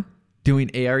firm doing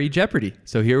ARE Jeopardy.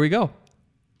 So here we go.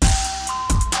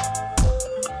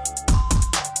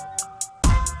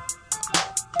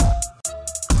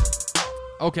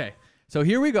 Okay, so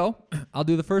here we go. I'll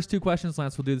do the first 2 questions.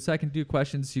 Lance will do the second 2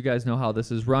 questions. You guys know how this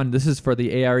is run. This is for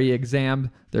the ARE exam.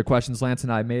 They're questions Lance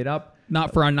and I made up.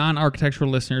 Not for our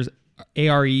non-architectural listeners.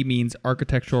 ARE means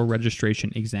Architectural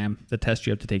Registration Exam, the test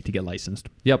you have to take to get licensed.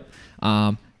 Yep.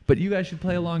 But you guys should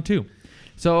play along too.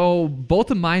 So both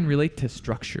of mine relate to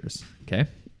structures. Okay.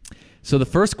 So the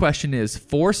first question is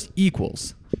force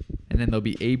equals, and then there'll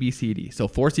be A, B, C, D. So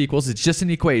force equals, it's just an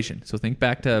equation. So think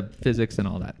back to physics and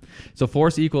all that. So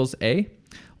force equals A,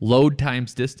 load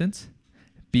times distance,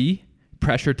 B,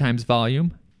 pressure times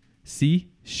volume,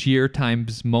 C, shear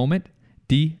times moment,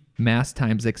 D, mass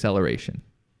times acceleration.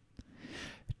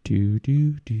 Do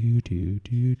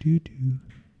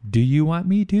you want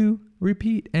me to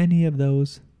repeat any of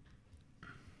those?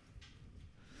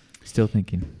 Still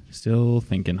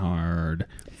thinking hard.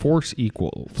 Force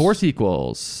equals. Force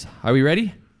equals. Are we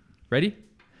ready? Ready?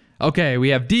 Okay, we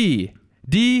have D.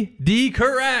 D,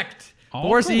 correct. All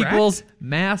Force correct? equals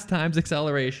mass times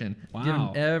acceleration. Wow.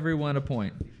 Giving everyone a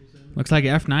point. Looks like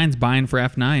F9's buying for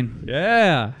F9.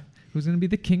 Yeah. Who's going to be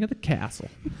the king of the castle?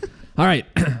 All right.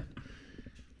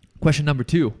 Question number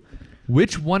 2.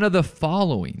 Which one of the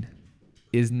following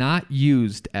is not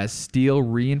used as steel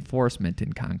reinforcement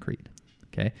in concrete?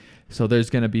 Okay. So there's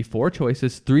going to be 4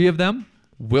 choices. 3 of them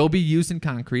will be used in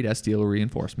concrete as steel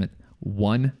reinforcement.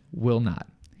 1 will not.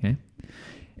 Okay.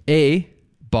 A,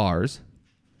 bars.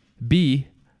 B,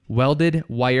 welded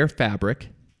wire fabric.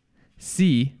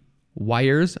 C,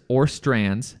 wires or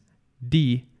strands.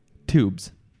 D,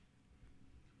 tubes.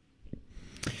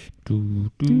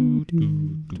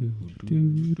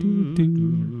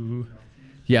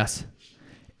 Yes.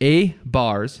 A,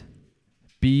 bars.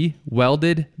 B,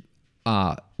 welded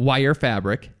wire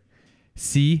fabric.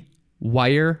 C,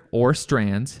 wire or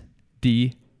strands.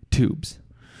 D, tubes.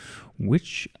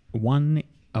 Which one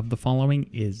of the following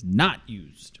is not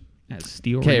used as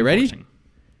steel Okay, ready? reinforcing?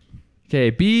 Okay,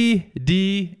 B,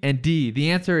 D, and D.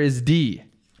 The answer is D.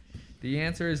 The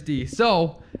answer is D.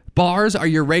 So, bars are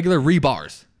your regular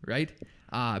rebars, right?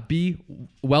 B,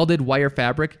 welded wire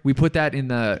fabric. We put that in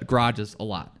the garages a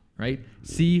lot, right?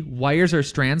 C, wires or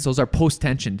strands. Those are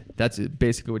post-tensioned. That's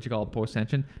basically what you call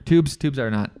post-tension. Tubes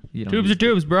are not. Tubes are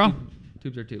tubes, bro.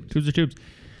 Tubes are tubes. Tubes are tubes.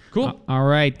 Cool. All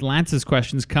right, Lance's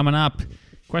question's coming up.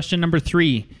 Question number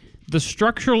 3. The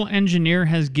structural engineer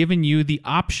has given you the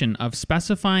option of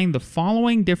specifying the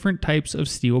following different types of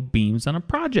steel beams on a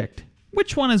project.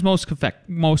 Which one is most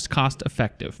cost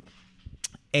effective?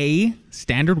 A,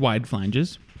 standard wide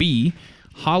flanges. B,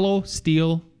 hollow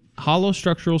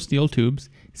structural steel tubes.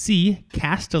 C,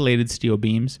 castellated steel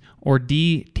beams. Or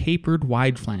D, tapered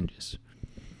wide flanges.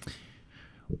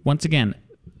 Once again,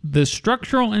 the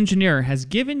structural engineer has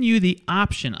given you the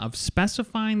option of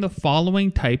specifying the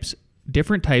following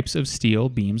different types of steel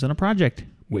beams on a project.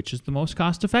 Which is the most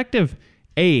cost effective?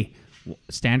 A,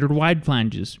 standard wide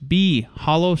flanges. B,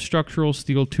 hollow structural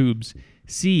steel tubes.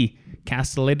 C,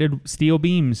 castellated steel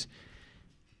beams.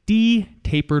 D,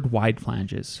 tapered wide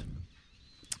flanges.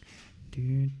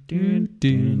 No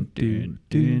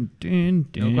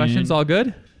questions? All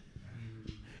good?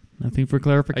 Nothing for Are you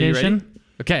clarification? ready?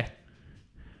 Okay.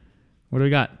 What do we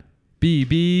got? B,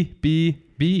 B, B,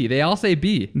 B. They all say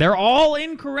B. They're all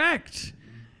incorrect.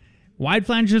 Wide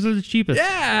flanges are the cheapest.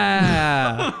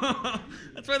 Yeah.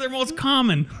 That's why they're most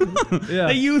common. Yeah.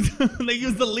 They use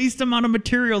the least amount of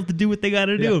material to do what they got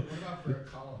to do. What about for a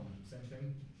column? Same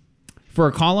thing? For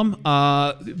a column,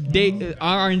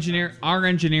 our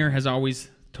engineer has always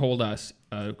told us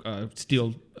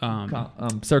steel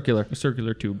Circular.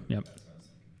 circular tube. Yep.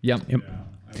 Yep. Yep.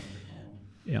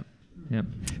 Yep. Yep.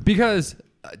 Because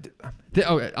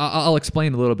I'll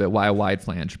explain a little bit why a wide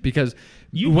flange. Because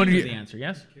You when knew you the answer,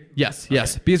 yes?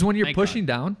 yes. Because when you're Thank pushing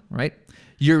down, right,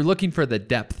 you're looking for the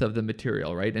depth of the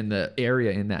material, right, and the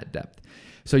area in that depth.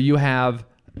 So you have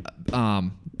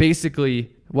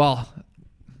basically, well,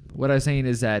 what I was saying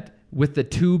is that with the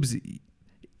tubes,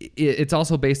 it's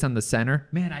also based on the center.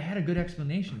 Man, I had a good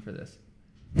explanation for this.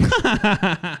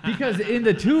 Because in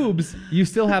the tubes, you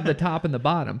still have the top and the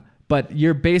bottom, but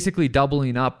you're basically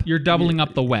doubling up. You're doubling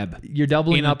up the web. You're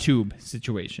doubling in up a tube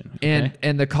situation. Okay?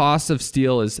 And the cost of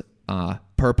steel is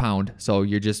per pound, so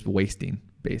you're just wasting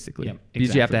basically. Yep,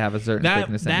 Because you have to have a exactly. certain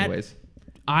thickness anyways.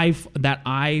 That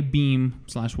I-beam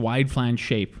 / wide flange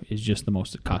shape is just the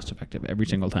most cost effective every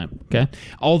single time. Okay.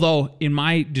 Although in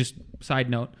my just side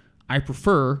note, I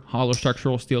prefer hollow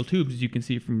structural steel tubes, as you can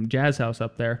see from Jazz House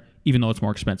up there, even though it's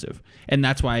more expensive. And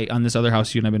that's why on this other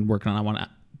house unit I've been working on, I want to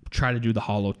try to do the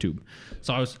hollow tube.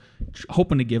 So I was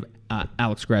hoping to give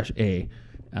Alex Gresh a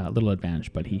little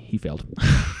advantage, but he failed.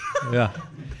 Yeah.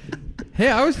 Hey,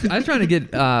 I was trying to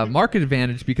get market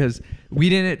advantage because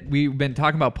we've been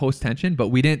talking about post tension, but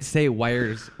we didn't say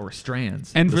wires or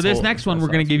strands. And for this next one, we're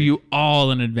going to give you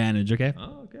all an advantage, okay?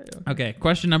 Oh, okay. Okay,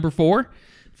 question number 4.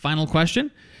 Final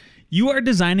question. You are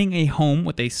designing a home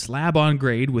with a slab-on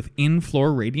grade with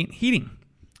in-floor radiant heating.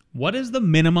 What is the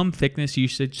minimum thickness you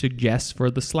should suggest for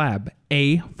the slab?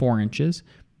 A, 4 inches.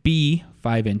 B,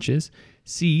 5 inches.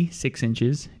 C, 6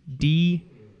 inches. D,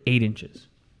 8 inches.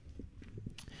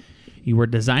 You are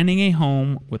designing a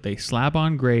home with a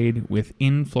slab-on grade with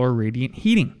in-floor radiant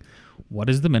heating. What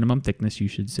is the minimum thickness you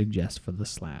should suggest for the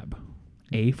slab?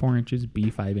 A, 4 inches. B,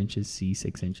 5 inches. C,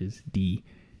 6 inches. D,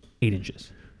 8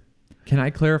 inches. Can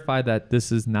I clarify that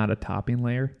this is not a topping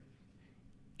layer?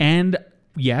 And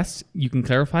yes, you can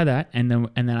clarify that, and then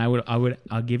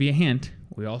I'll give you a hint.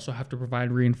 We also have to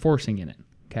provide reinforcing in it.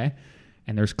 Okay,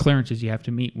 and there's clearances you have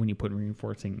to meet when you put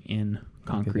reinforcing in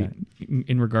concrete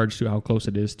in regards to how close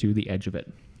it is to the edge of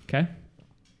it. Okay.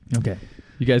 Okay.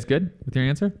 You guys good with your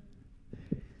answer?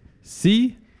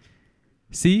 C.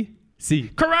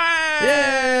 Correct.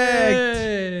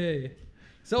 Yay!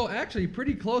 So actually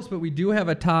pretty close, but we do have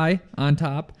a tie on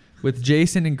top with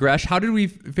Jason and Gresh. How did we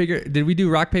figure? Did we do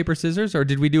rock, paper, scissors, or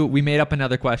did we made up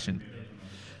another question?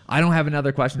 I don't have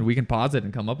another question. We can pause it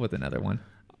and come up with another one.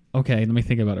 Okay, let me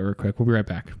think about it real quick. We'll be right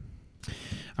back.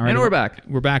 All right, And we're back.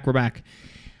 We're back.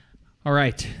 All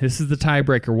right, this is the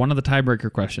tiebreaker. One of the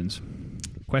tiebreaker questions.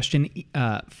 Question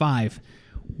 5.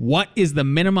 What is the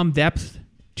minimum depth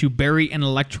to bury an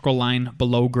electrical line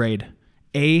below grade?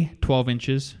 A, 12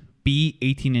 inches. B,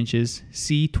 18 inches.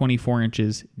 C, 24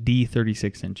 inches. D,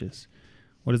 36 inches.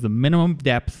 What is the minimum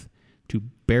depth to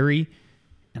bury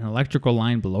an electrical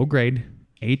line below grade?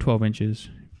 A, 12 inches.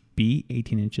 B,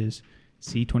 18 inches.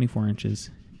 C, 24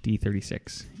 inches. D,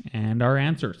 36. And our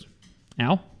answers.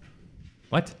 Al?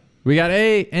 What? We got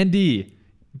A and D.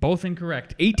 Both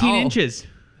incorrect. 18 inches.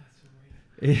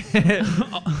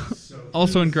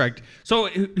 Also incorrect. So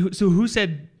who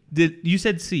said, you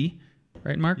said C,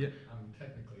 right, Mark? Yeah, I'm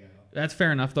technically out. That's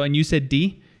fair enough, though. And you said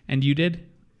D, and you did?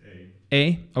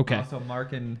 A? Okay. So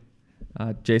Mark and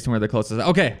Jason were the closest.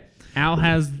 Okay. Al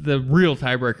has the real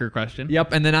tiebreaker question.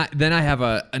 Yep. And then I have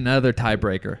another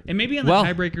tiebreaker. And maybe on the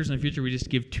tiebreakers in the future, we just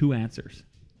give 2 answers.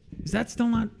 Is that still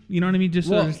not, you know what I mean? Just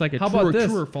like a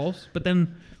true or false. But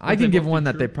then I can give one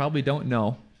that they probably don't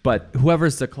know, but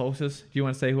whoever's the closest. Do you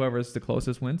want to say whoever's the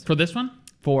closest wins? For this one?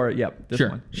 This Sure,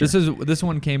 one. sure. This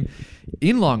one came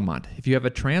in Longmont. If you have a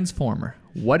transformer,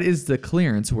 what is the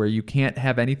clearance where you can't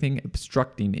have anything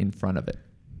obstructing in front of it?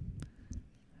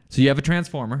 So you have a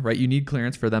transformer, right? You need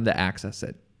clearance for them to access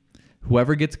it.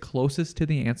 Whoever gets closest to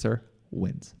the answer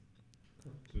wins.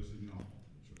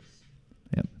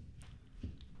 Yep.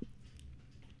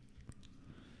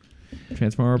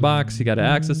 Transformer box, you got to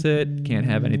access it. Can't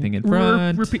have anything in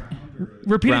front. Repeat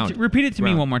it to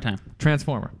me one more time.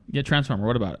 Transformer. Yeah, transformer.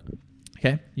 What about it?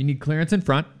 Okay. You need clearance in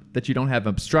front that you don't have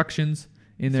obstructions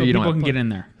in there. So you people don't can get in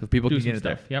there. So people Do can some get in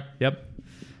there. stuff. Yep. Yep.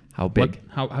 How big?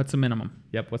 How's the minimum?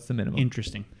 Yep. What's the minimum?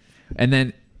 Interesting. And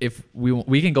then if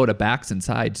we can go to backs and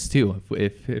sides too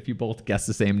if you both guess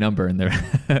the same number in there.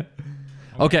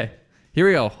 Okay. Here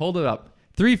we go. Hold it up.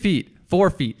 3 feet, 4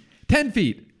 feet, 10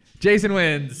 feet. Jason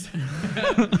wins.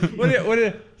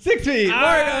 What 6 feet.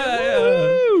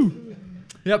 Woo!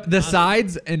 Yep. The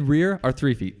sides and rear are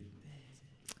 3 feet.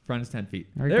 Front is 10 feet.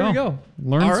 There we go.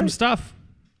 Learn some stuff.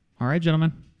 All right,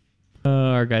 gentlemen.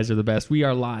 Our guys are the best. We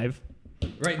are live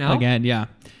Right now? again. Yeah.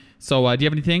 So, do you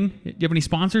have anything? Do you have any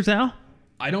sponsors, Al?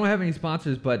 I don't have any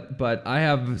sponsors, but I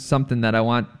have something that I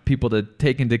want people to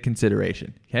take into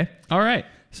consideration. Okay. All right.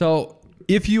 So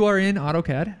if you are in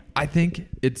AutoCAD, I think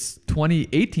it's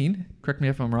 2018. Correct me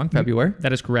if I'm wrong. February.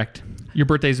 That is correct. Your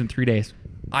birthday's in 3 days.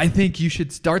 I think you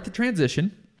should start the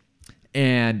transition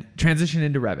and transition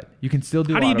into Revit. You can still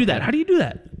do. How do you do that? AutoCAD. How do you do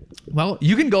that? Well,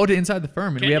 you can go to Inside the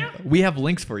Firm, and Can we have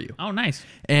links for you. Oh, nice.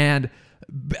 And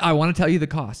I want to tell you the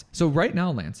cost. So right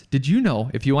now, Lance, did you know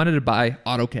if you wanted to buy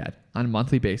AutoCAD on a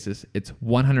monthly basis, it's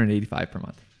 $185 per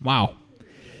month? Wow.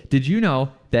 Did you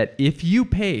know that if you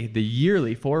pay the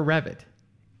yearly for Revit,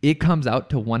 it comes out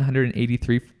to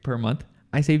 $183 per month?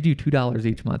 I saved you $2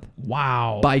 each month.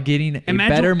 Wow. By getting a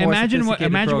better, more imagine what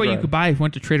program. you could buy if you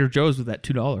went to Trader Joe's with that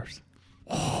 $2.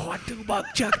 Oh,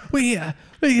 $2, Chuck.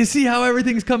 You see how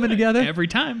everything's coming together? Every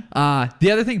time.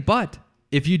 The other thing, but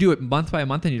if you do it month by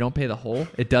month and you don't pay the whole,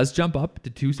 it does jump up to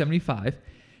 $275.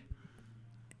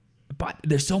 But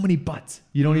there's so many buts.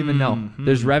 You don't even know.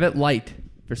 There's Revit Lite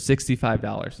for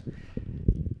 $65.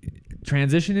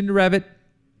 Transition into Revit.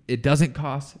 It doesn't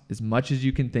cost as much as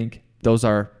you can think. Those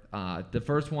are the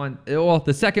first one. Well,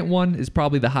 the second one is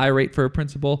probably the high rate for a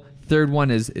principal. Third one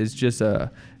is just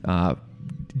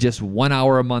just 1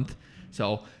 hour a month.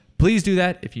 So please do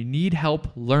that. If you need help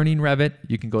learning Revit,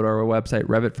 you can go to our website,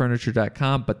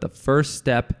 revitfurniture.com. But the first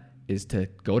step is to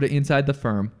go to Inside the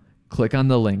Firm, click on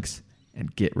the links,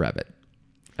 and get Revit.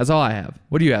 That's all I have.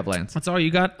 What do you have, Lance? That's all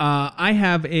you got. I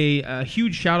have a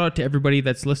huge shout out to everybody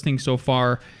that's listening so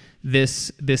far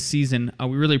this season.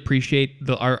 We really appreciate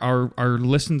our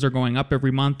listens are going up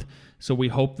every month, so we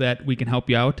hope that we can help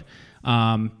you out,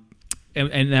 and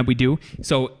that we do.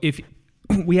 So if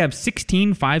we have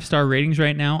 16 5-star ratings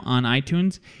right now on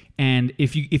iTunes, and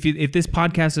if this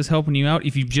podcast is helping you out,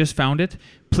 if you've just found it,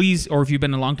 please, or if you've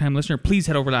been a long time listener, please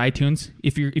head over to iTunes.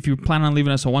 If you plan on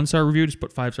leaving us a 1-star review, just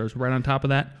put 5 stars right on top of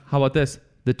that. How about this?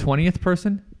 The 20th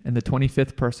person and the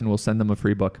 25th person will send them a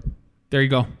free book. There you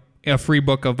go. A free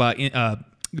book of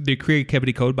The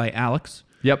Creativity Code by Alex.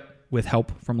 Yep. With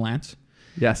help from Lance.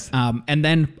 Yes. And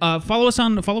then follow us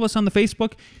on the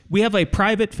Facebook. We have a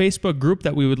private Facebook group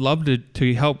that we would love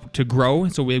to help to grow,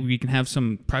 so we can have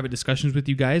some private discussions with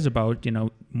you guys about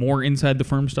more Inside the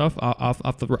Firm stuff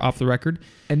off the record.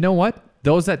 And know what?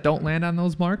 Those that don't land on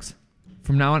those marks,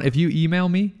 from now on, if you email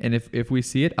me and if we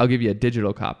see it, I'll give you a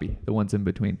digital copy. The ones in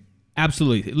between.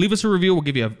 Absolutely. Leave us a review. We'll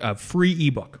give you a free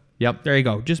ebook. Yep. There you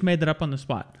go. Just made that up on the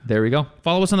spot. There we go.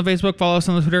 Follow us on the Facebook. Follow us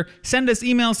on the Twitter. Send us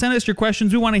emails. Send us your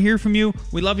questions. We want to hear from you.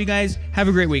 We love you guys. Have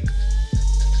a great week.